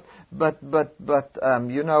 Bertie, but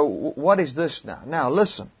what is this now? Now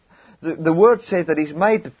listen. The word says that He's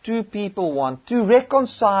made the two people one to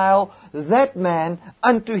reconcile that man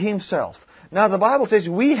unto Himself. Now the Bible says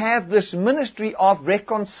we have this ministry of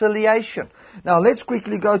reconciliation. Now let's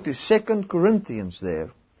quickly go to 2 Corinthians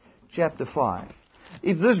there, chapter 5.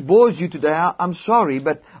 If this bores you today, I'm sorry,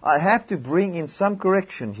 but I have to bring in some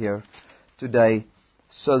correction here today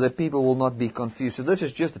so that people will not be confused. So this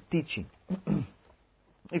is just a teaching.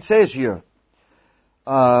 It says here,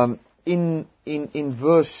 in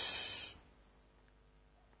verse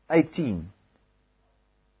 18,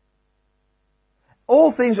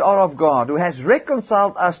 all things are of God, who has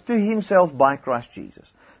reconciled us to Himself by Christ Jesus.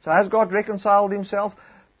 So has God reconciled Himself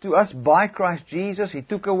to us by Christ Jesus? He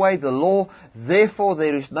took away the law. Therefore,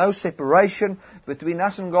 there is no separation between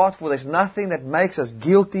us and God, for there's nothing that makes us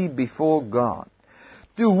guilty before God.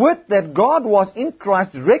 To wit, that God was in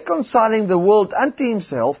Christ reconciling the world unto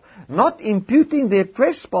himself, not imputing their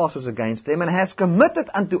trespasses against them, and has committed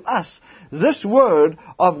unto us this word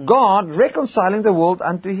of God, reconciling the world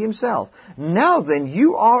unto himself. Now then,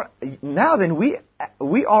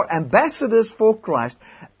 we are ambassadors for Christ,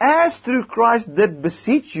 as through Christ did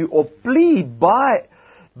beseech you, or plead by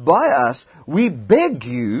us, we beg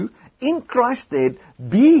you, in Christ's stead,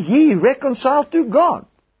 be ye reconciled to God.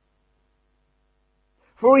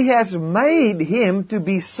 For he has made him to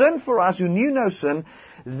be sin for us who knew no sin,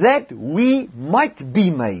 that we might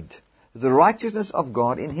be made the righteousness of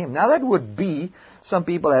God in him. Now that word be, some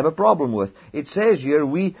people have a problem with. It says here,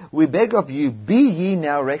 we beg of you, be ye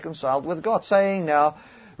now reconciled with God. Saying now,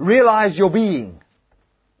 realize your being.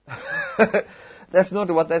 That's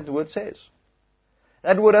not what that word says.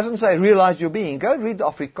 That word doesn't say realize your being. Go and read the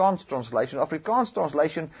Afrikaans translation. Afrikaans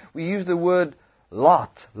translation, we use the word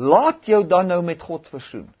laat. Laat jou dan nou met God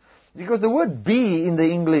versoen. Because the word be in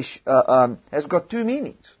the English has got two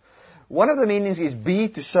meanings. One of the meanings is be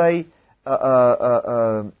to say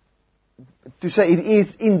it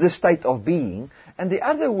is in the state of being, and the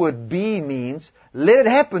other word be means let it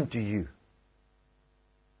happen to you.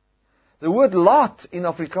 The word laat in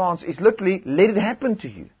Afrikaans is literally let it happen to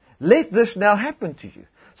you. Let this now happen to you.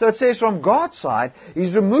 So it says from God's side,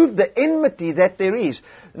 he's removed the enmity that there is.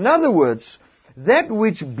 In other words, that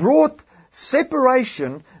which brought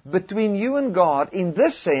separation between you and God, in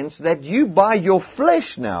this sense that you by your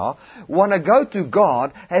flesh now want to go to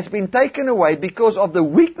God, has been taken away. Because of the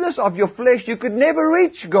weakness of your flesh, you could never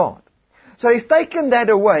reach God. So he's taken that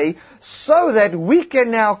away so that we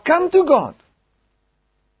can now come to God.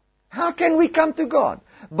 How can we come to God?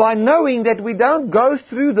 By knowing that we don't go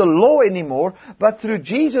through the law anymore, but through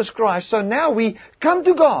Jesus Christ. So now we come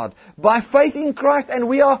to God by faith in Christ, and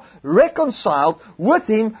we are reconciled with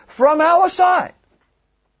him from our side.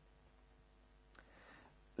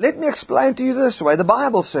 Let me explain to you this way. The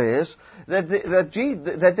Bible says that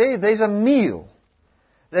there's a meal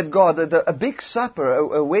that God, a big supper,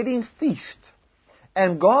 a wedding feast,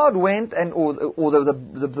 and God went or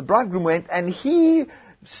the bridegroom went, and he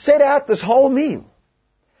set out this whole meal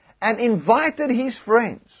and invited his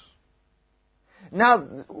friends. Now,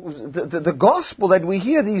 the gospel that we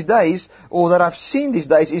hear these days, or that I've seen these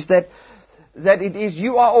days, is that it is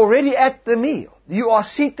you are already at the meal. You are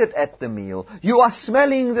seated at the meal. You are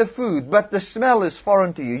smelling the food, but the smell is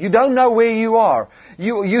foreign to you. You don't know where you are.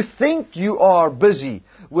 You think you are busy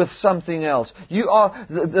with something else. You are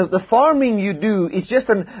the farming you do is just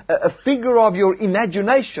a figure of your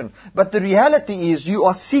imagination. But the reality is you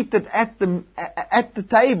are seated at the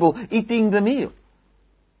table eating the meal.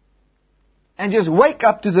 And just wake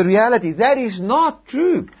up to the reality. That is not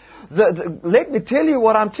true. Let me tell you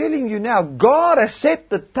what I'm telling you now. God has set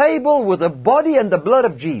the table with the body and the blood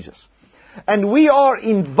of Jesus. And we are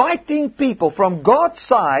inviting people from God's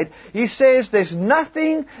side. He says there's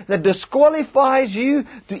nothing that disqualifies you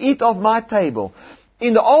to eat off my table.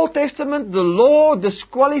 In the Old Testament, the law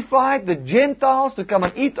disqualified the Gentiles to come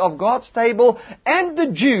and eat of God's table, and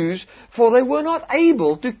the Jews, for they were not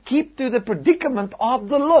able to keep to the predicament of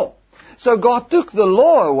the law. So God took the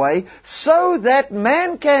law away so that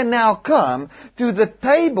man can now come to the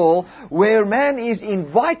table where man is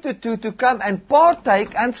invited to come and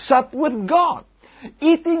partake and sup with God.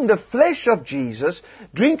 Eating the flesh of Jesus,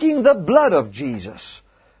 drinking the blood of Jesus.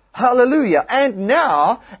 Hallelujah. And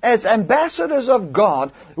now, as ambassadors of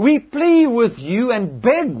God, we plead with you and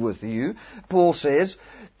beg with you, Paul says,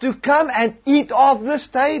 to come and eat off this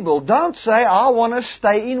table. Don't say, I want to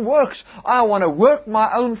stay in works. I want to work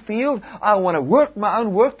my own field. I want to work my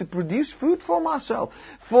own work to produce food for myself.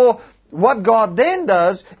 For what God then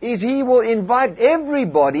does is He will invite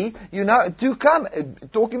everybody, to come,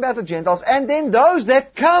 talking about the Gentiles, and then those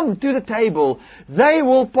that come to the table, they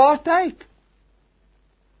will partake.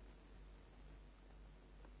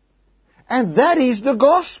 And that is the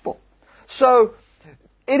gospel. So,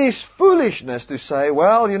 it is foolishness to say,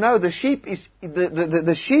 well, the sheep is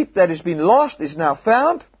the sheep that has been lost is now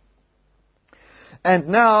found, and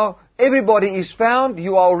now everybody is found.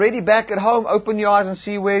 You are already back at home. Open your eyes and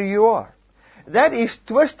see where you are. That is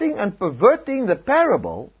twisting and perverting the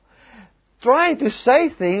parable, trying to say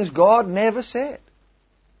things God never said.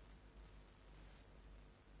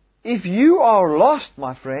 If you are lost,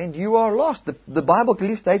 my friend, you are lost. The Bible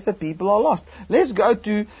clearly states that people are lost. Let's go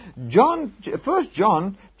to 1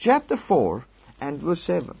 John chapter 4 and verse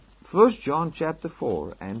 7. 1 John chapter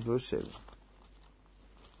 4 and verse 7.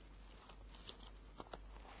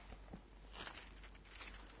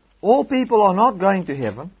 All people are not going to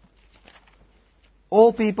heaven.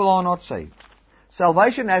 All people are not saved.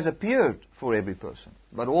 Salvation has appeared for every person,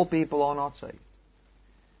 but all people are not saved.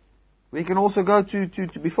 We can also go to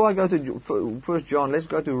before I go to 1 John, let's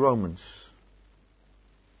go to Romans.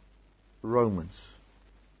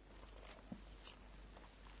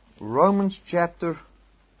 Romans chapter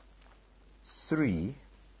 3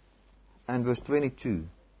 and verse 22.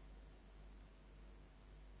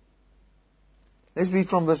 Let's read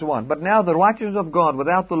from verse 1. But now the righteousness of God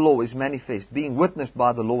without the law is manifest, being witnessed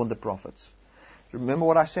by the law and the prophets. Remember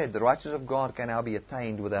what I said, the righteousness of God can now be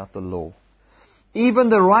attained without the law. Even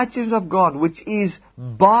the righteousness of God, which is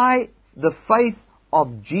by the faith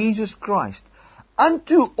of Jesus Christ,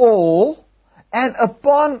 unto all and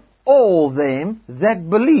upon all them that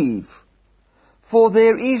believe. For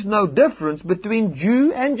there is no difference between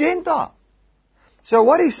Jew and Gentile. So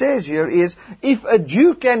what he says here is, if a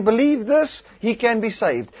Jew can believe this, he can be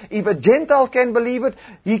saved. If a Gentile can believe it,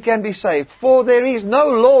 he can be saved. For there is no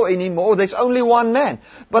law anymore, there's only one man.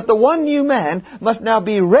 But the one new man must now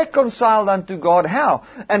be reconciled unto God. How?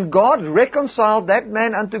 And God reconciled that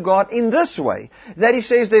man unto God in this way. That he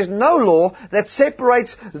says there's no law that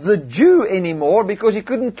separates the Jew anymore because he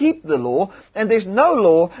couldn't keep the law. And there's no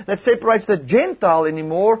law that separates the Gentile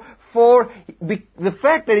anymore, for the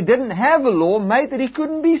fact that he didn't have a law made that he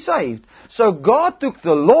couldn't be saved. So God took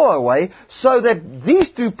the law away so that these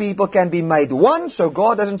two people can be made one, so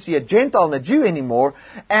God doesn't see a Gentile and a Jew anymore.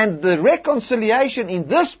 And the reconciliation in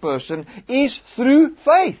this person is through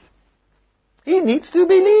faith. He needs to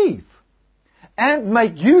believe and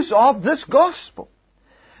make use of this gospel.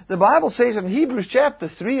 The Bible says in Hebrews chapter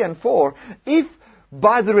 3 and 4, if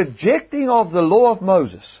by the rejecting of the law of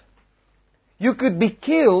Moses, you could be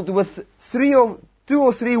killed with two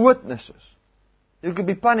or three witnesses, you could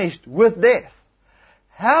be punished with death.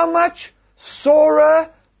 How much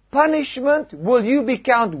sorer punishment will you be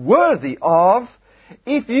counted worthy of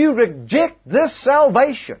if you reject this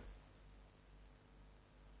salvation?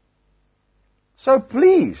 So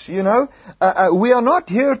please, we are not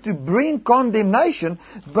here to bring condemnation,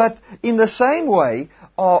 but in the same way,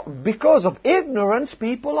 because of ignorance,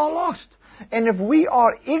 people are lost. And if we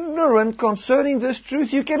are ignorant concerning this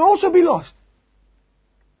truth, you can also be lost.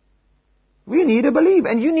 We need to believe,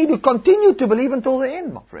 and you need to continue to believe until the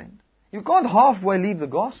end, my friend. You can't halfway leave the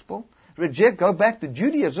gospel, go back to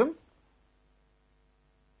Judaism.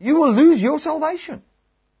 You will lose your salvation.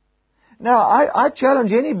 Now, I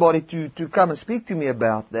challenge anybody to come and speak to me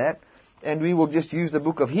about that, and we will just use the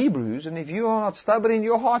book of Hebrews, and if you are not stubborn in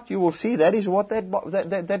your heart, you will see that is what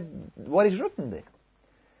what is written there.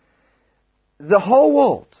 The whole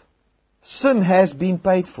world, sin has been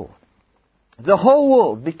paid for. The whole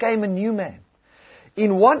world became a new man.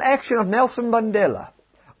 In one action of Nelson Mandela,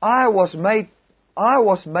 I was made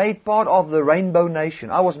part of the Rainbow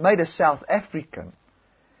Nation. I was made a South African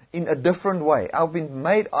in a different way. I've been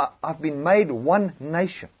made one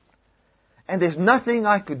nation. And there's nothing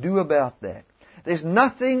I could do about that. There's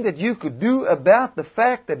nothing that you could do about the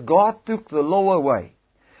fact that God took the law away.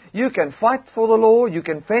 You can fight for the law, you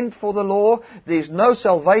can fend for the law, there's no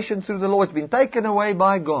salvation through the law, it's been taken away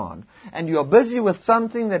by God. And you are busy with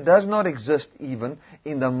something that does not exist even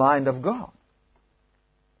in the mind of God.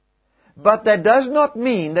 But that does not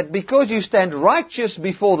mean that because you stand righteous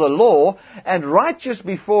before the law and righteous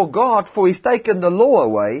before God, for He's taken the law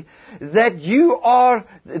away, that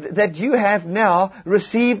you have now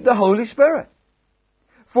received the Holy Spirit.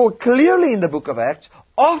 For clearly in the book of Acts,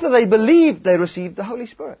 after they believed, they received the Holy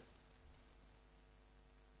Spirit.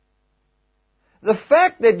 The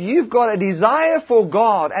fact that you've got a desire for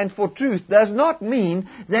God and for truth does not mean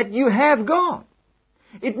that you have God.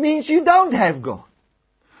 It means you don't have God.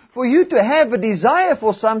 For you to have a desire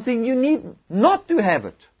for something, you need not to have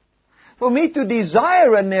it. For me to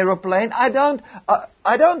desire an aeroplane,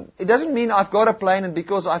 it doesn't mean I've got a plane and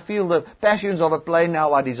because I feel the passions of a plane,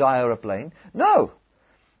 now I desire a plane. No.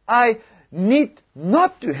 I need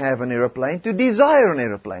not to have an aeroplane to desire an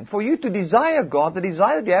aeroplane. For you to desire God, the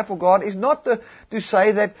desire that you have for God is not to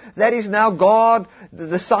say that is now God,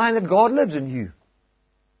 the sign that God lives in you.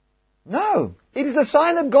 No. It is the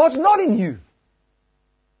sign that God's not in you.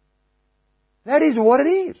 That is what it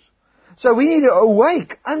is. So we need to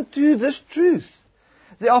awake unto this truth.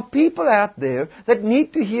 There are people out there that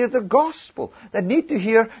need to hear the gospel, that need to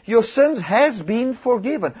hear your sins has been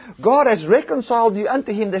forgiven. God has reconciled you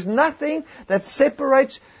unto Him. There's nothing that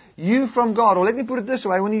separates you from God. Or let me put it this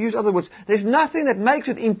way, when you use other words, there's nothing that makes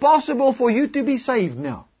it impossible for you to be saved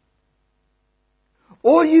now.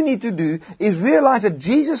 All you need to do is realize that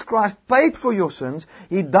Jesus Christ paid for your sins.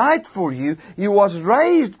 He died for you. He was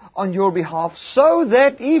raised on your behalf so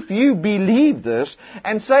that if you believe this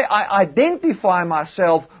and say, I identify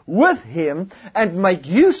myself with Him and make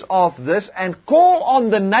use of this and call on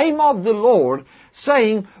the name of the Lord,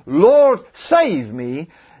 saying, Lord, save me,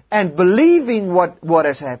 and believing what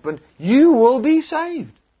has happened, you will be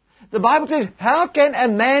saved. The Bible says, how can a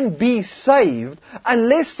man be saved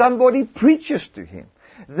unless somebody preaches to him?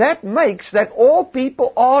 That makes that all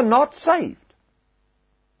people are not saved.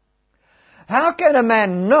 How can a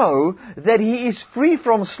man know that he is free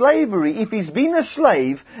from slavery if he's been a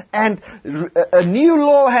slave and a new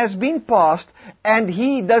law has been passed and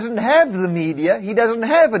he doesn't have the media, he doesn't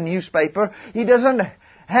have a newspaper, he doesn't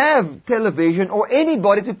have television or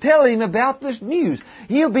anybody to tell him about this news?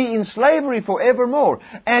 He'll be in slavery forevermore.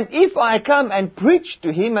 And if I come and preach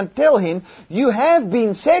to him and tell him, you have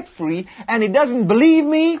been set free, and he doesn't believe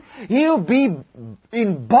me, he'll be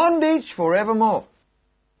in bondage forevermore.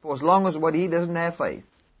 For as long as he doesn't have faith.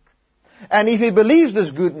 And if he believes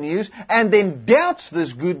this good news and then doubts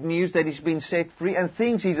this good news that he's been set free and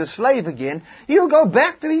thinks he's a slave again, he'll go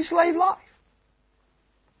back to his slave life.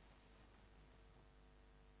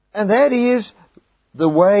 And that is the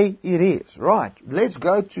way it is. Right. Let's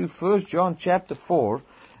go to 1 John chapter 4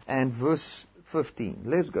 and verse 15.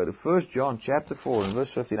 Let's go to 1 John chapter 4 and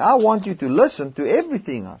verse 15. I want you to listen to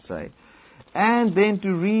everything I say and then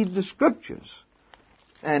to read the scriptures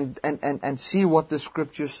and see what the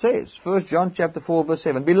scripture says. 1 John chapter 4 verse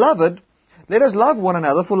 7. Beloved, let us love one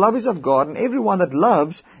another, for love is of God, and everyone that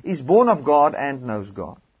loves is born of God and knows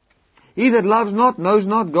God. He that loves not knows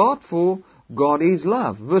not God, for God is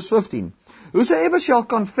love. Verse 15. Whosoever shall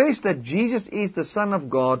confess that Jesus is the Son of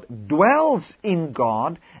God dwells in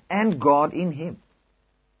God and God in him.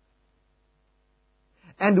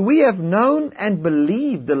 And we have known and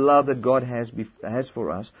believed the love that God has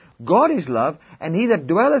for us. God is love, and he that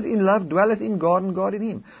dwelleth in love dwelleth in God and God in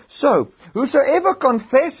him. So, whosoever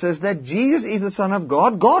confesses that Jesus is the Son of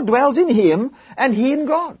God, God dwells in him and he in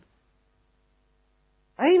God.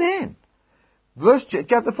 Amen.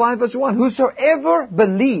 Chapter 5 verse 1. Whosoever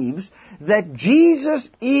believes that Jesus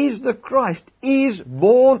is the Christ is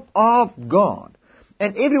born of God.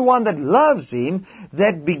 And everyone that loves him,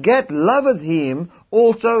 that begat, loveth him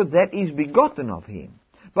also that is begotten of him.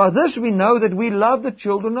 By this we know that we love the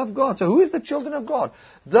children of God. So who is the children of God?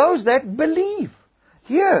 Those that believe.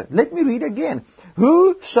 Here, let me read again.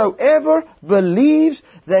 Whosoever believes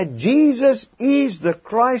that Jesus is the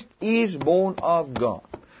Christ is born of God.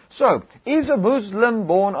 So, is a Muslim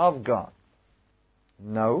born of God?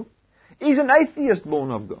 No. Is an atheist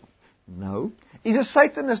born of God? No. Is a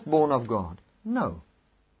Satanist born of God? No.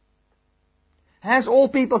 Has all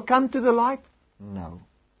people come to the light? No.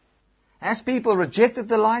 Has people rejected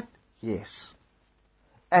the light? Yes.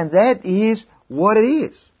 And that is what it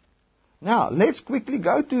is. Now, let's quickly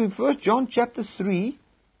go to 1 John chapter 3,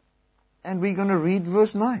 and we're going to read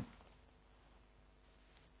verse 9.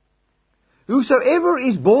 Whosoever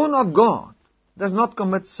is born of God does not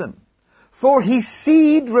commit sin, for his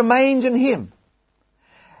seed remains in him,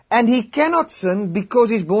 and he cannot sin because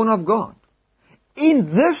he is born of God.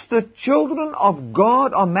 In this the children of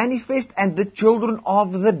God are manifest, and the children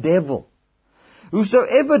of the devil.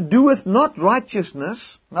 Whosoever doeth not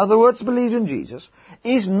righteousness, in other words, believes in Jesus,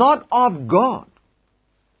 is not of God,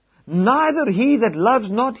 neither he that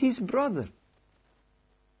loves not his brother.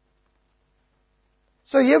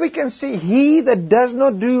 So here we can see, he that does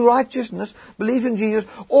not do righteousness, believes in Jesus,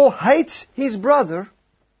 or hates his brother,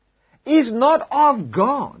 is not of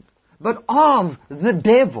God, but of the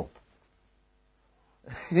devil.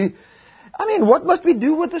 I mean, what must we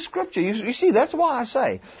do with the scripture? You see, that's why I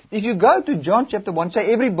say, if you go to John chapter 1,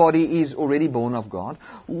 say everybody is already born of God,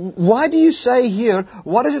 why do you say here,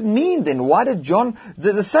 what does it mean then? Why did John,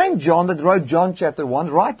 the same John that wrote John chapter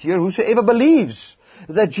 1, right here, whosoever believes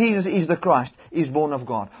that Jesus is the Christ is born of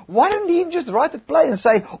God. Why didn't he just write it plain and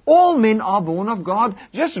say, all men are born of God?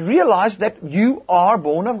 Just realize that you are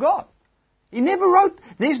born of God. He never wrote,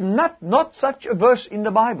 there's not such a verse in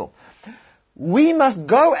the Bible. We must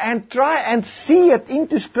go and try and see it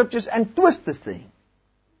into scriptures and twist the thing.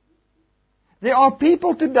 There are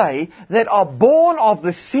people today that are born of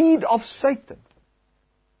the seed of Satan.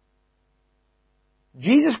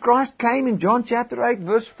 Jesus Christ came in John chapter 8,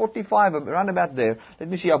 verse 45, around about there. Let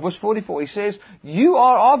me see, verse 44, he says, you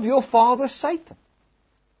are of your father Satan.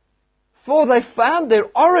 For they found their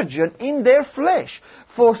origin in their flesh.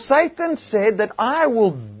 For Satan said that I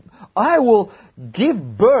will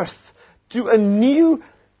give birth to a new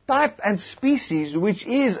type and species, which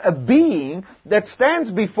is a being that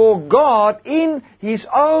stands before God in his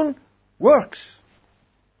own works.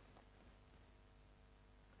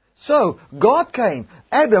 So, God came.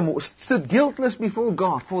 Adam stood guiltless before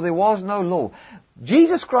God, for there was no law.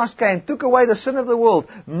 Jesus Christ came, took away the sin of the world,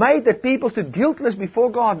 made that people stood guiltless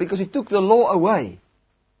before God because he took the law away.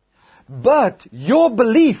 But your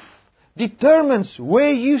belief determines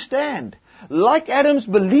where you stand. Like Adam's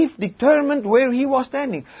belief determined where he was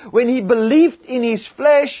standing. When he believed in his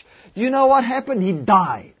flesh, do you know what happened? He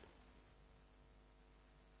died.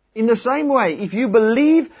 In the same way, if he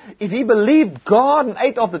believed God and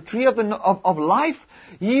ate of the tree of life,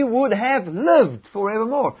 he would have lived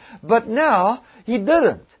forevermore. But now, he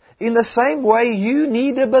didn't. In the same way, you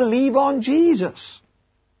need to believe on Jesus.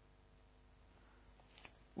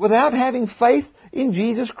 Without having faith in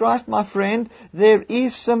Jesus Christ, my friend, there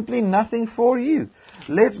is simply nothing for you.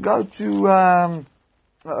 Let's go to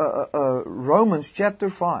Romans chapter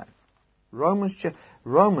 5. Romans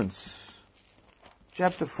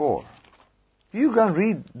chapter 4. If you go and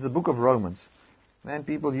read the book of Romans, man,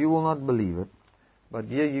 people, you will not believe it. But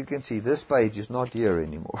here you can see this page is not here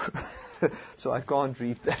anymore. So I can't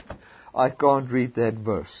read that. I can't read that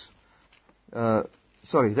verse.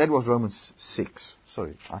 Sorry, that was Romans 6.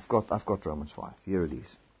 Sorry, I've got Romans 5. Here it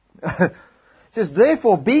is. It says,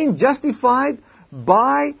 therefore, being justified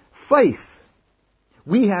by faith,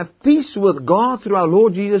 we have peace with God through our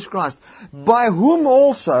Lord Jesus Christ, by whom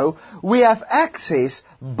also we have access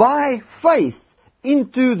by faith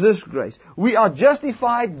into this grace. We are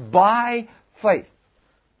justified by faith.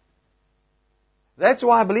 That's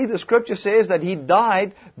why I believe the scripture says that he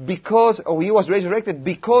died or he was resurrected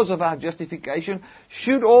because of our justification.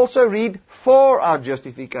 Should also read for our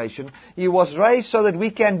justification. He was raised so that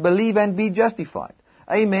we can believe and be justified.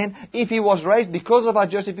 Amen. If he was raised because of our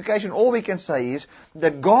justification, all we can say is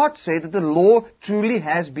that God said that the law truly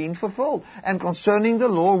has been fulfilled. And concerning the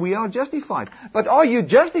law, we are justified. But are you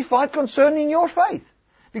justified concerning your faith?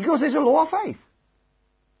 Because there's a law of faith.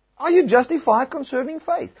 Are you justified concerning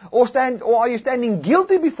faith? Or are you standing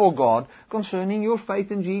guilty before God concerning your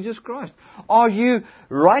faith in Jesus Christ? Are you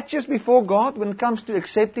righteous before God when it comes to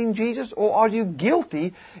accepting Jesus? Or are you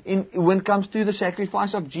guilty when it comes to the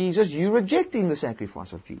sacrifice of Jesus, you rejecting the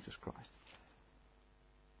sacrifice of Jesus Christ?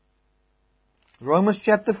 Romans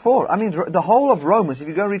chapter 4. I mean, the whole of Romans, if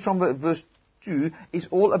you go read from verse 2, is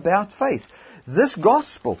all about faith. This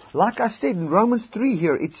gospel, like I said in Romans 3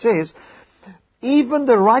 here, it says, even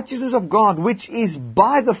the righteousness of God, which is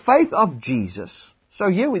by the faith of Jesus. So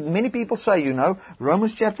here, many people say,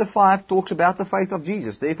 Romans chapter 5 talks about the faith of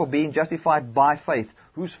Jesus. Therefore, being justified by faith.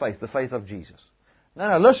 Whose faith? The faith of Jesus.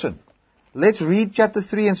 No, listen. Let's read chapter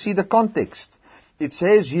 3 and see the context. It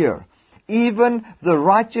says here, even the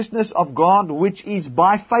righteousness of God, which is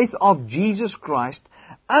by faith of Jesus Christ,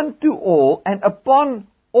 unto all and upon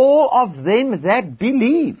all of them that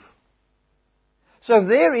believe. So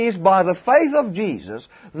there is, by the faith of Jesus,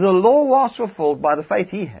 the law was fulfilled. By the faith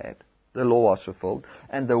he had, the law was fulfilled,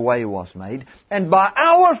 and the way was made. And by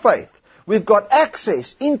our faith, we've got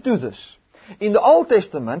access into this. In the Old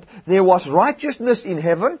Testament, there was righteousness in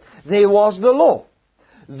heaven, there was the law.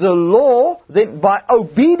 The law, then by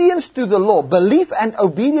obedience to the law, belief and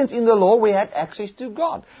obedience in the law, we had access to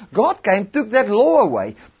God. God came, took that law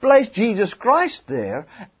away, placed Jesus Christ there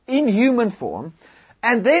in human form,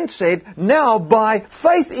 and then said, now by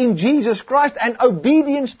faith in Jesus Christ and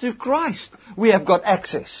obedience to Christ, we have got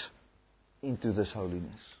access into this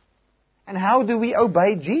holiness. And how do we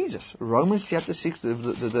obey Jesus? Romans chapter 6,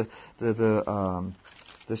 the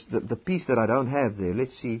piece that I don't have there.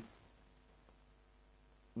 Let's see.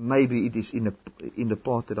 Maybe it is in the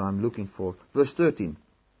part that I'm looking for. Verse 13.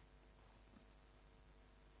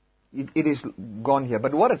 It is gone here.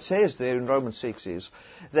 But what it says there in Romans 6 is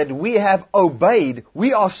that we have obeyed,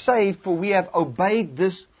 we are saved for we have obeyed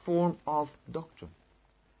this form of doctrine.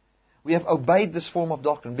 We have obeyed this form of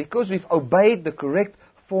doctrine. Because we've obeyed the correct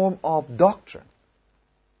form of doctrine,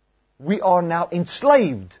 we are now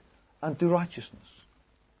enslaved unto righteousness.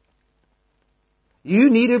 You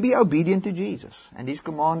need to be obedient to Jesus. And His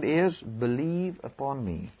command is, believe upon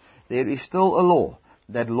me. There is still a law.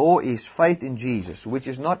 That law is faith in Jesus, which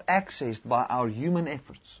is not accessed by our human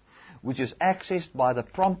efforts, which is accessed by the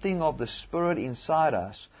prompting of the Spirit inside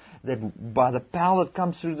us, that by the power that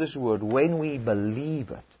comes through this Word, when we believe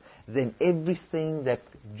it, then everything that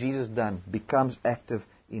Jesus done becomes active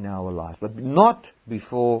in our lives. But not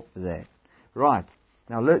before that. Right.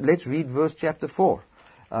 Now let's read verse chapter 4.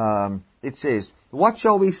 It says, what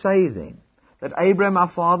shall we say then? That Abraham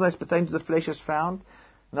our father as pertaining to the flesh is found?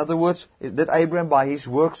 In other words, did Abraham by his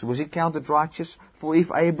works, was he counted righteous? For if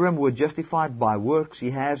Abraham were justified by works,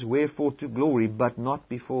 he has wherefore to glory, but not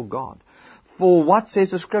before God. For what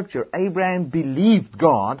says the Scripture? Abraham believed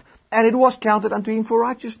God, and it was counted unto him for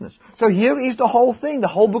righteousness. So here is the whole thing, the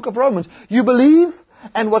whole book of Romans. You believe,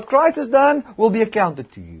 and what Christ has done will be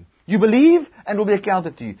accounted to you. You believe, and will be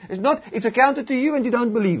accounted to you. It's accounted to you, and you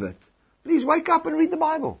don't believe it. Please wake up and read the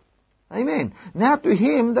Bible. Amen. Now to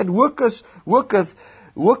him that worketh,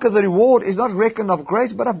 the reward is not reckoned of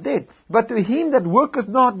grace, but of debt. But to him that worketh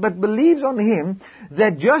not, but believes on him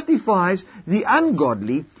that justifies the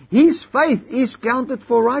ungodly, his faith is counted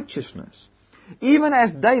for righteousness. Even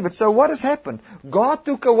as David. So what has happened? God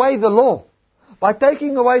took away the law. By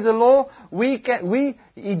taking away the law,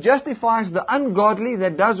 He justifies the ungodly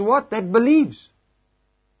that does what? That believes.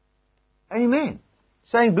 Amen.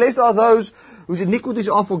 Saying, blessed are those whose iniquities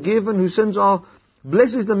are forgiven, whose sins are...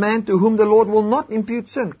 Blessed is the man to whom the Lord will not impute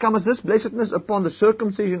sin. Cometh this blessedness upon the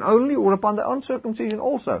circumcision only, or upon the uncircumcision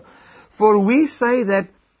also? For we say that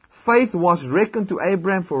faith was reckoned to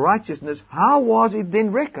Abraham for righteousness. How was it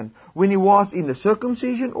then reckoned? When he was in the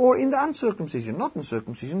circumcision or in the uncircumcision? Not in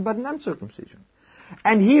circumcision, but in uncircumcision.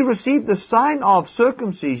 And he received the sign of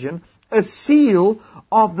circumcision, a seal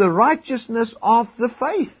of the righteousness of the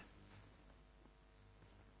faith,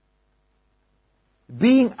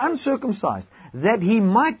 being uncircumcised, that he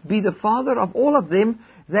might be the father of all of them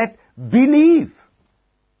that believe,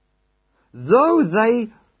 though they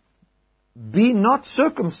be not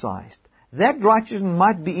circumcised, that righteousness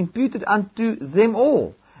might be imputed unto them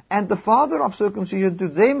all, and the father of circumcision to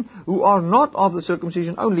them who are not of the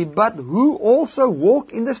circumcision only, but who also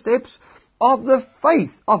walk in the steps of the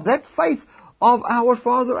faith, of that faith of our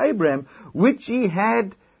father Abraham, which he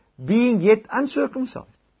had being yet uncircumcised.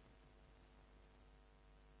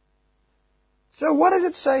 So what does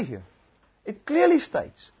it say here? It clearly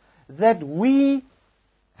states that we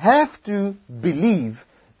have to believe,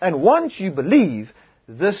 and once you believe,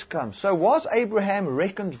 this comes. So was Abraham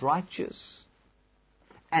reckoned righteous?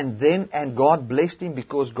 And God blessed him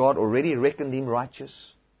because God already reckoned him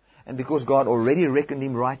righteous? And because God already reckoned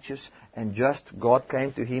him righteous and just, God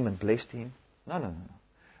came to him and blessed him? No.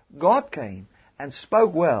 God came and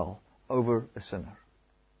spoke well over a sinner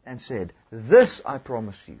and said, this I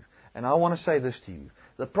promise you. And I want to say this to you.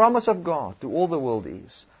 The promise of God to all the world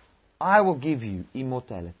is, I will give you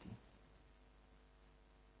immortality.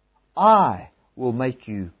 I will make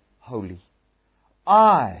you holy.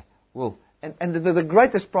 I will, and the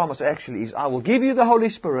greatest promise actually is, I will give you the Holy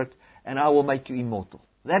Spirit and I will make you immortal.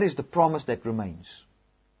 That is the promise that remains.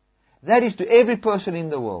 That is to every person in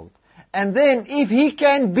the world. And then if he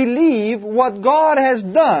can believe what God has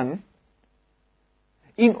done,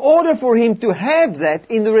 in order for him to have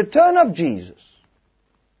that in the return of Jesus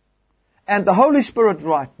and the Holy Spirit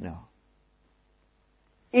right now,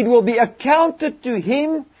 it will be accounted to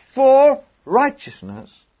him for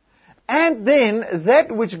righteousness, and then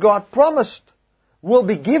that which God promised will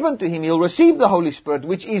be given to him. He'll receive the Holy Spirit,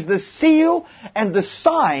 which is the seal and the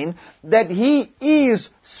sign that he is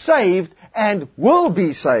saved and will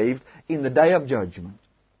be saved in the day of judgment.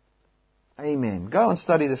 Amen. Go and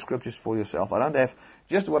study the Scriptures for yourself. I don't have...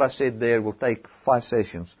 Just what I said there will take 5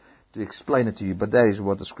 sessions to explain it to you, but that is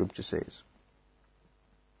what the Scripture says.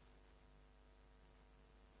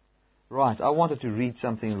 Right, I wanted to read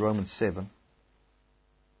something in Romans 7.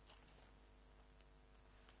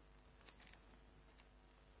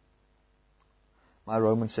 My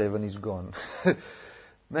Romans 7 is gone.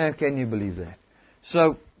 Man, can you believe that?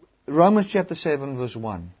 So, Romans chapter 7 verse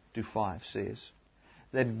 1 to 5 says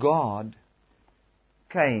that God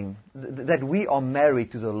came, that we are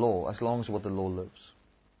married to the law as long as what the law lives.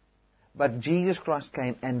 But Jesus Christ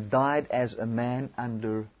came and died as a man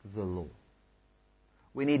under the law.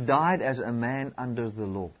 When He died as a man under the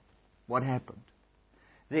law, what happened?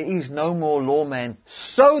 There is no more lawman,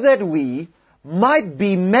 so that we might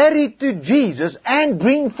be married to Jesus and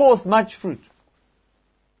bring forth much fruit.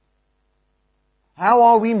 How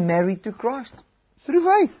are we married to Christ? Through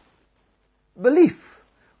faith. Belief.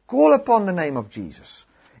 Call upon the name of Jesus.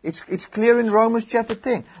 It's clear in Romans chapter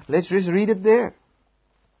 10. Let's just read it there.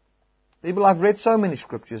 People, I've read so many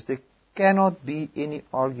scriptures, there cannot be any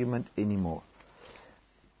argument anymore.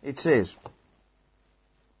 It says,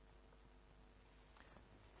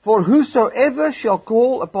 for whosoever shall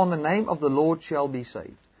call upon the name of the Lord shall be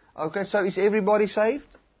saved. Okay, so is everybody saved?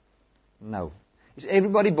 No. Is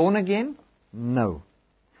everybody born again? No.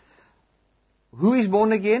 Who is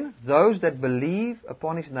born again? Those that believe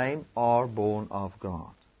upon His name are born of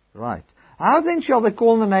God. Right. How then shall they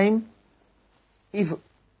call on the name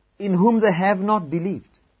in whom they have not believed?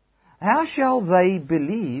 How shall they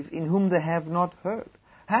believe in whom they have not heard?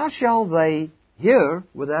 How shall they hear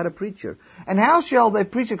without a preacher? And how shall they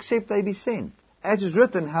preach except they be sent? As is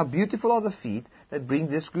written, how beautiful are the feet that bring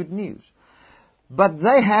this good news. But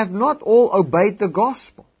they have not all obeyed the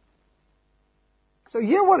gospel. So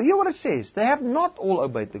hear what it says. They have not all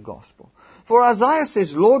obeyed the gospel. For Isaiah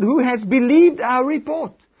says, Lord, who has believed our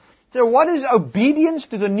report? So what is obedience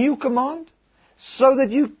to the new command? So that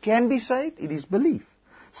you can be saved? It is belief.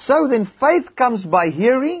 So then faith comes by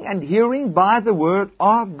hearing, and hearing by the word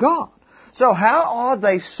of God. So how are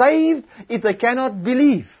they saved if they cannot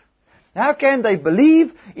believe? How can they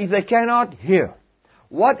believe if they cannot hear?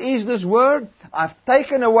 What is this word? I've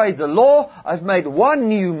taken away the law. I've made one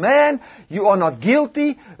new man. You are not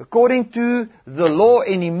guilty according to the law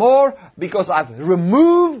anymore, because I've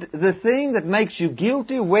removed the thing that makes you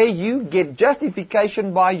guilty, where you get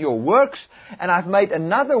justification by your works, and I've made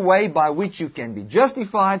another way by which you can be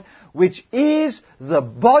justified, which is the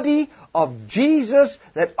body of Jesus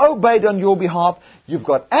that obeyed on your behalf. You've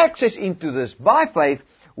got access into this by faith.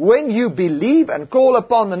 When you believe and call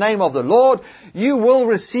upon the name of the Lord, you will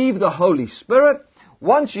receive the Holy Spirit.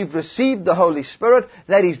 Once you've received the Holy Spirit,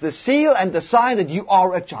 that is the seal and the sign that you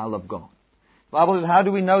are a child of God. The Bible says, how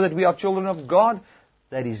do we know that we are children of God?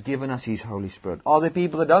 That He's given us His Holy Spirit. Are there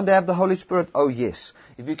people that don't have the Holy Spirit? Oh yes.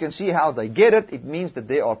 If you can see how they get it, it means that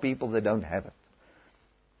there are people that don't have it.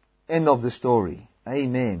 End of the story.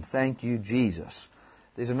 Amen. Thank you, Jesus.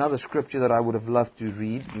 There's another scripture that I would have loved to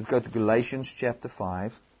read. You go to Galatians chapter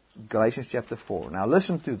 5, Galatians chapter 4. Now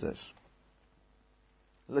listen to this.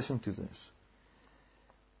 Listen to this.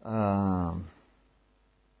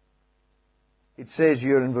 It says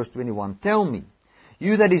here in verse 21, Tell me,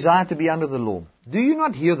 you that desire to be under the law, do you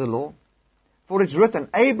not hear the law? For it's written,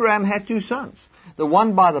 Abraham had 2 sons, the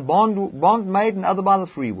one by the bondmaid and the other by the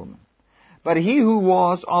free woman. But he who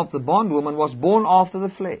was of the bondwoman was born after the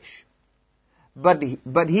flesh. But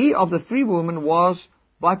he of the free woman was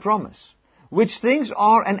by promise, which things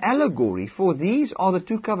are an allegory, for these are the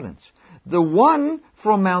 2 covenants. The one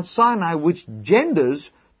from Mount Sinai, which genders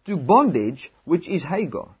to bondage, which is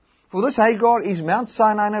Hagar. For this Hagar is Mount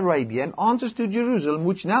Sinai in Arabia, and answers to Jerusalem,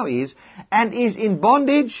 which now is, and is in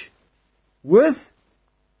bondage with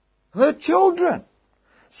her children.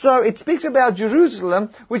 So it speaks about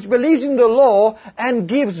Jerusalem, which believes in the law and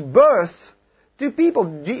gives birth to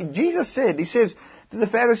people. Jesus said, He says to the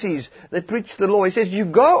Pharisees that preached the law, He says, you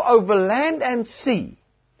go over land and sea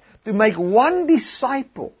to make one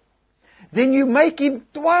disciple. Then you make him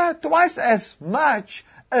twice as much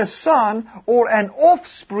a son or an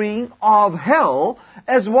offspring of hell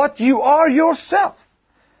as what you are yourself.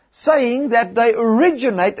 Saying that they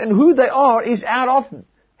originate and who they are is out of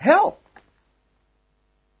hell.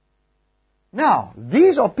 Now,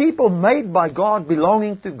 these are people made by God,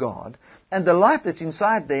 belonging to God, and the life that's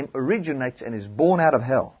inside them originates and is born out of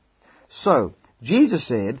hell. So, Jesus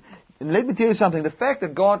said, and let me tell you something, the fact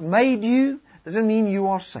that God made you doesn't mean you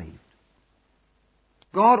are saved.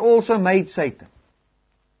 God also made Satan.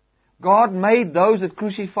 God made those that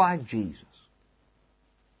crucified Jesus.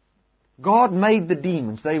 God made the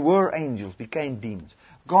demons. They were angels, became demons.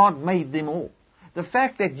 God made them all. The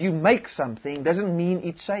fact that you make something doesn't mean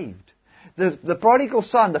it's saved. The prodigal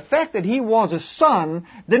son, the fact that he was a son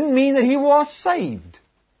didn't mean that he was saved.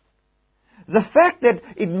 The fact that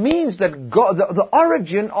it means that God, the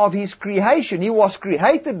origin of his creation, he was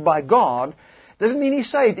created by God, doesn't mean he's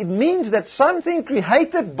saved. It means that something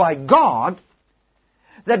created by God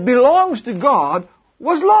that belongs to God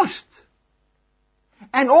was lost.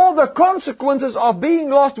 And all the consequences of being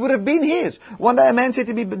lost would have been his. One day a man said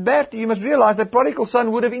to me, but Bert, you must realize that prodigal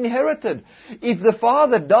son would have inherited. If the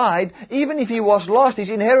father died, even if he was lost, his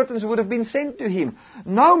inheritance would have been sent to him.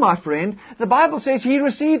 No, my friend, the Bible says he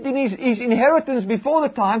received his inheritance before the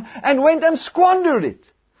time and went and squandered it.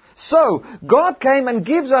 So, God came and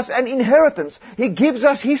gives us an inheritance. He gives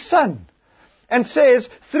us His Son. And says,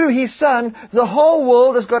 through His Son, the whole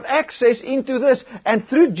world has got access into this. And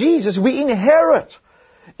through Jesus, we inherit.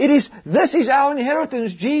 This is our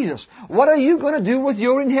inheritance, Jesus. What are you going to do with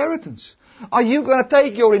your inheritance? Are you going to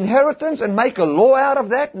take your inheritance and make a law out of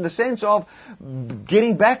that in the sense of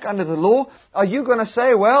getting back under the law? Are you going to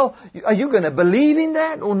say, well, are you going to believe in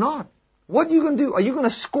that or not? What are you going to do? Are you going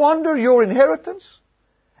to squander your inheritance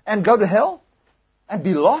and go to hell and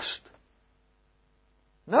be lost?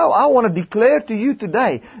 No, I want to declare to you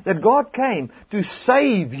today that God came to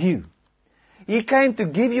save you. He came to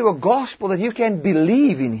give you a gospel that you can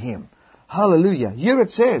believe in Him. Hallelujah. Here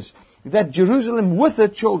it says that Jerusalem with her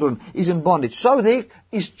children is in bondage. So there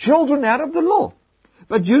is children out of the law.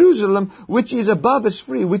 But Jerusalem, which is above, is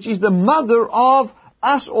free, which is the mother of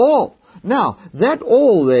Us all. Now, that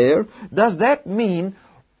all there, does that mean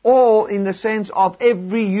all in the sense of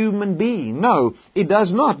every human being? No, it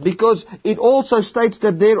does not, because it also states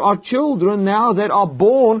that there are children now that are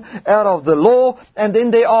born out of the law, and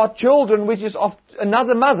then there are children which is of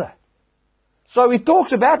another mother. So it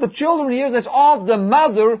talks about the children here that's of the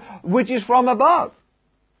mother which is from above.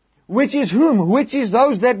 Which is whom? Which is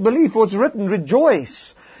those that believe. For it's written,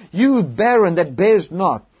 rejoice, you barren that bears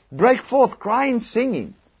not. Break forth, crying,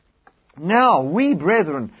 singing. Now we,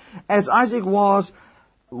 brethren, as Isaac was,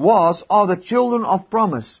 are the children of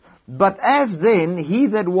promise. But as then he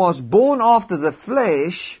that was born after the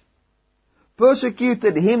flesh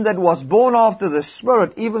persecuted him that was born after the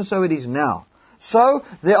Spirit, even so it is now. So,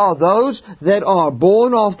 there are those that are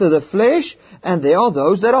born after the flesh, and there are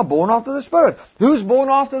those that are born after the Spirit. Who's born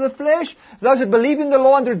after the flesh? Those that believe in the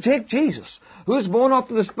law and reject Jesus. Who's born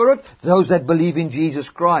after the Spirit? Those that believe in Jesus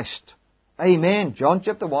Christ. Amen. John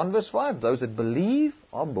chapter 1 verse 5. Those that believe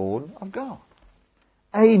are born of God.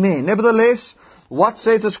 Amen. Nevertheless, what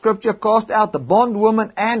saith the Scripture? Cast out the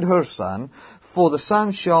bondwoman and her son, for the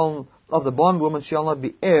son of the bondwoman shall not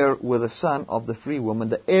be heir with the son of the free woman.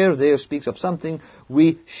 The heir there speaks of something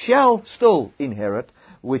we shall still inherit,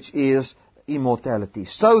 which is immortality.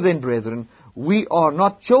 So then, brethren, we are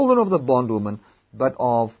not children of the bondwoman, but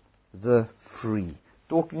of the free.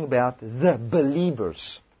 Talking about the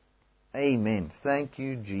believers. Amen. Thank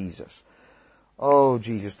you, Jesus. Oh,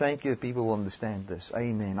 Jesus, thank you that people will understand this.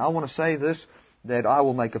 Amen. I want to say this, that I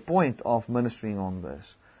will make a point of ministering on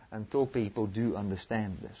this until people do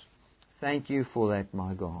understand this. Thank you for that,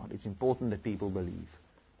 my God. It's important that people believe.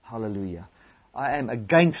 Hallelujah. I am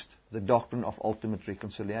against the doctrine of ultimate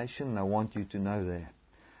reconciliation, and I want you to know that.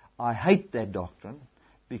 I hate that doctrine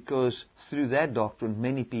because through that doctrine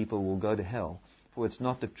many people will go to hell, for it's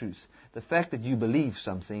not the truth. The fact that you believe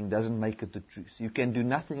something doesn't make it the truth. You can do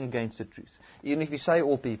nothing against the truth. Even if you say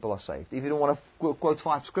all people are saved. If you don't want to quote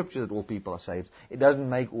 5 scriptures that all people are saved, it doesn't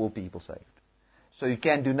make all people saved. So you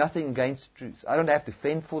can do nothing against the truth. I don't have to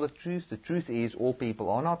fend for the truth. The truth is all people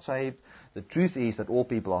are not saved. The truth is that all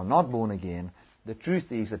people are not born again. The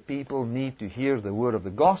truth is that people need to hear the word of the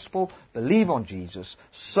gospel, believe on Jesus,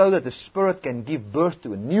 so that the Spirit can give birth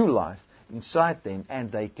to a new life inside them,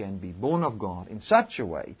 and they can be born of God in such a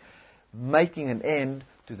way, making an end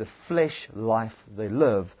to the flesh life they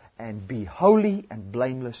live, and be holy and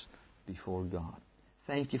blameless before God.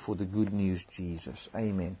 Thank you for the good news, Jesus.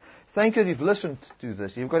 Amen. Thank you that you've listened to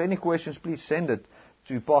this. If you've got any questions, please send it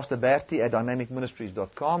to Pastor Bertie at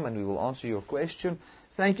dynamicministries.com, and we will answer your question.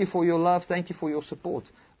 Thank you for your love. Thank you for your support.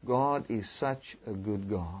 God is such a good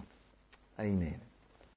God. Amen.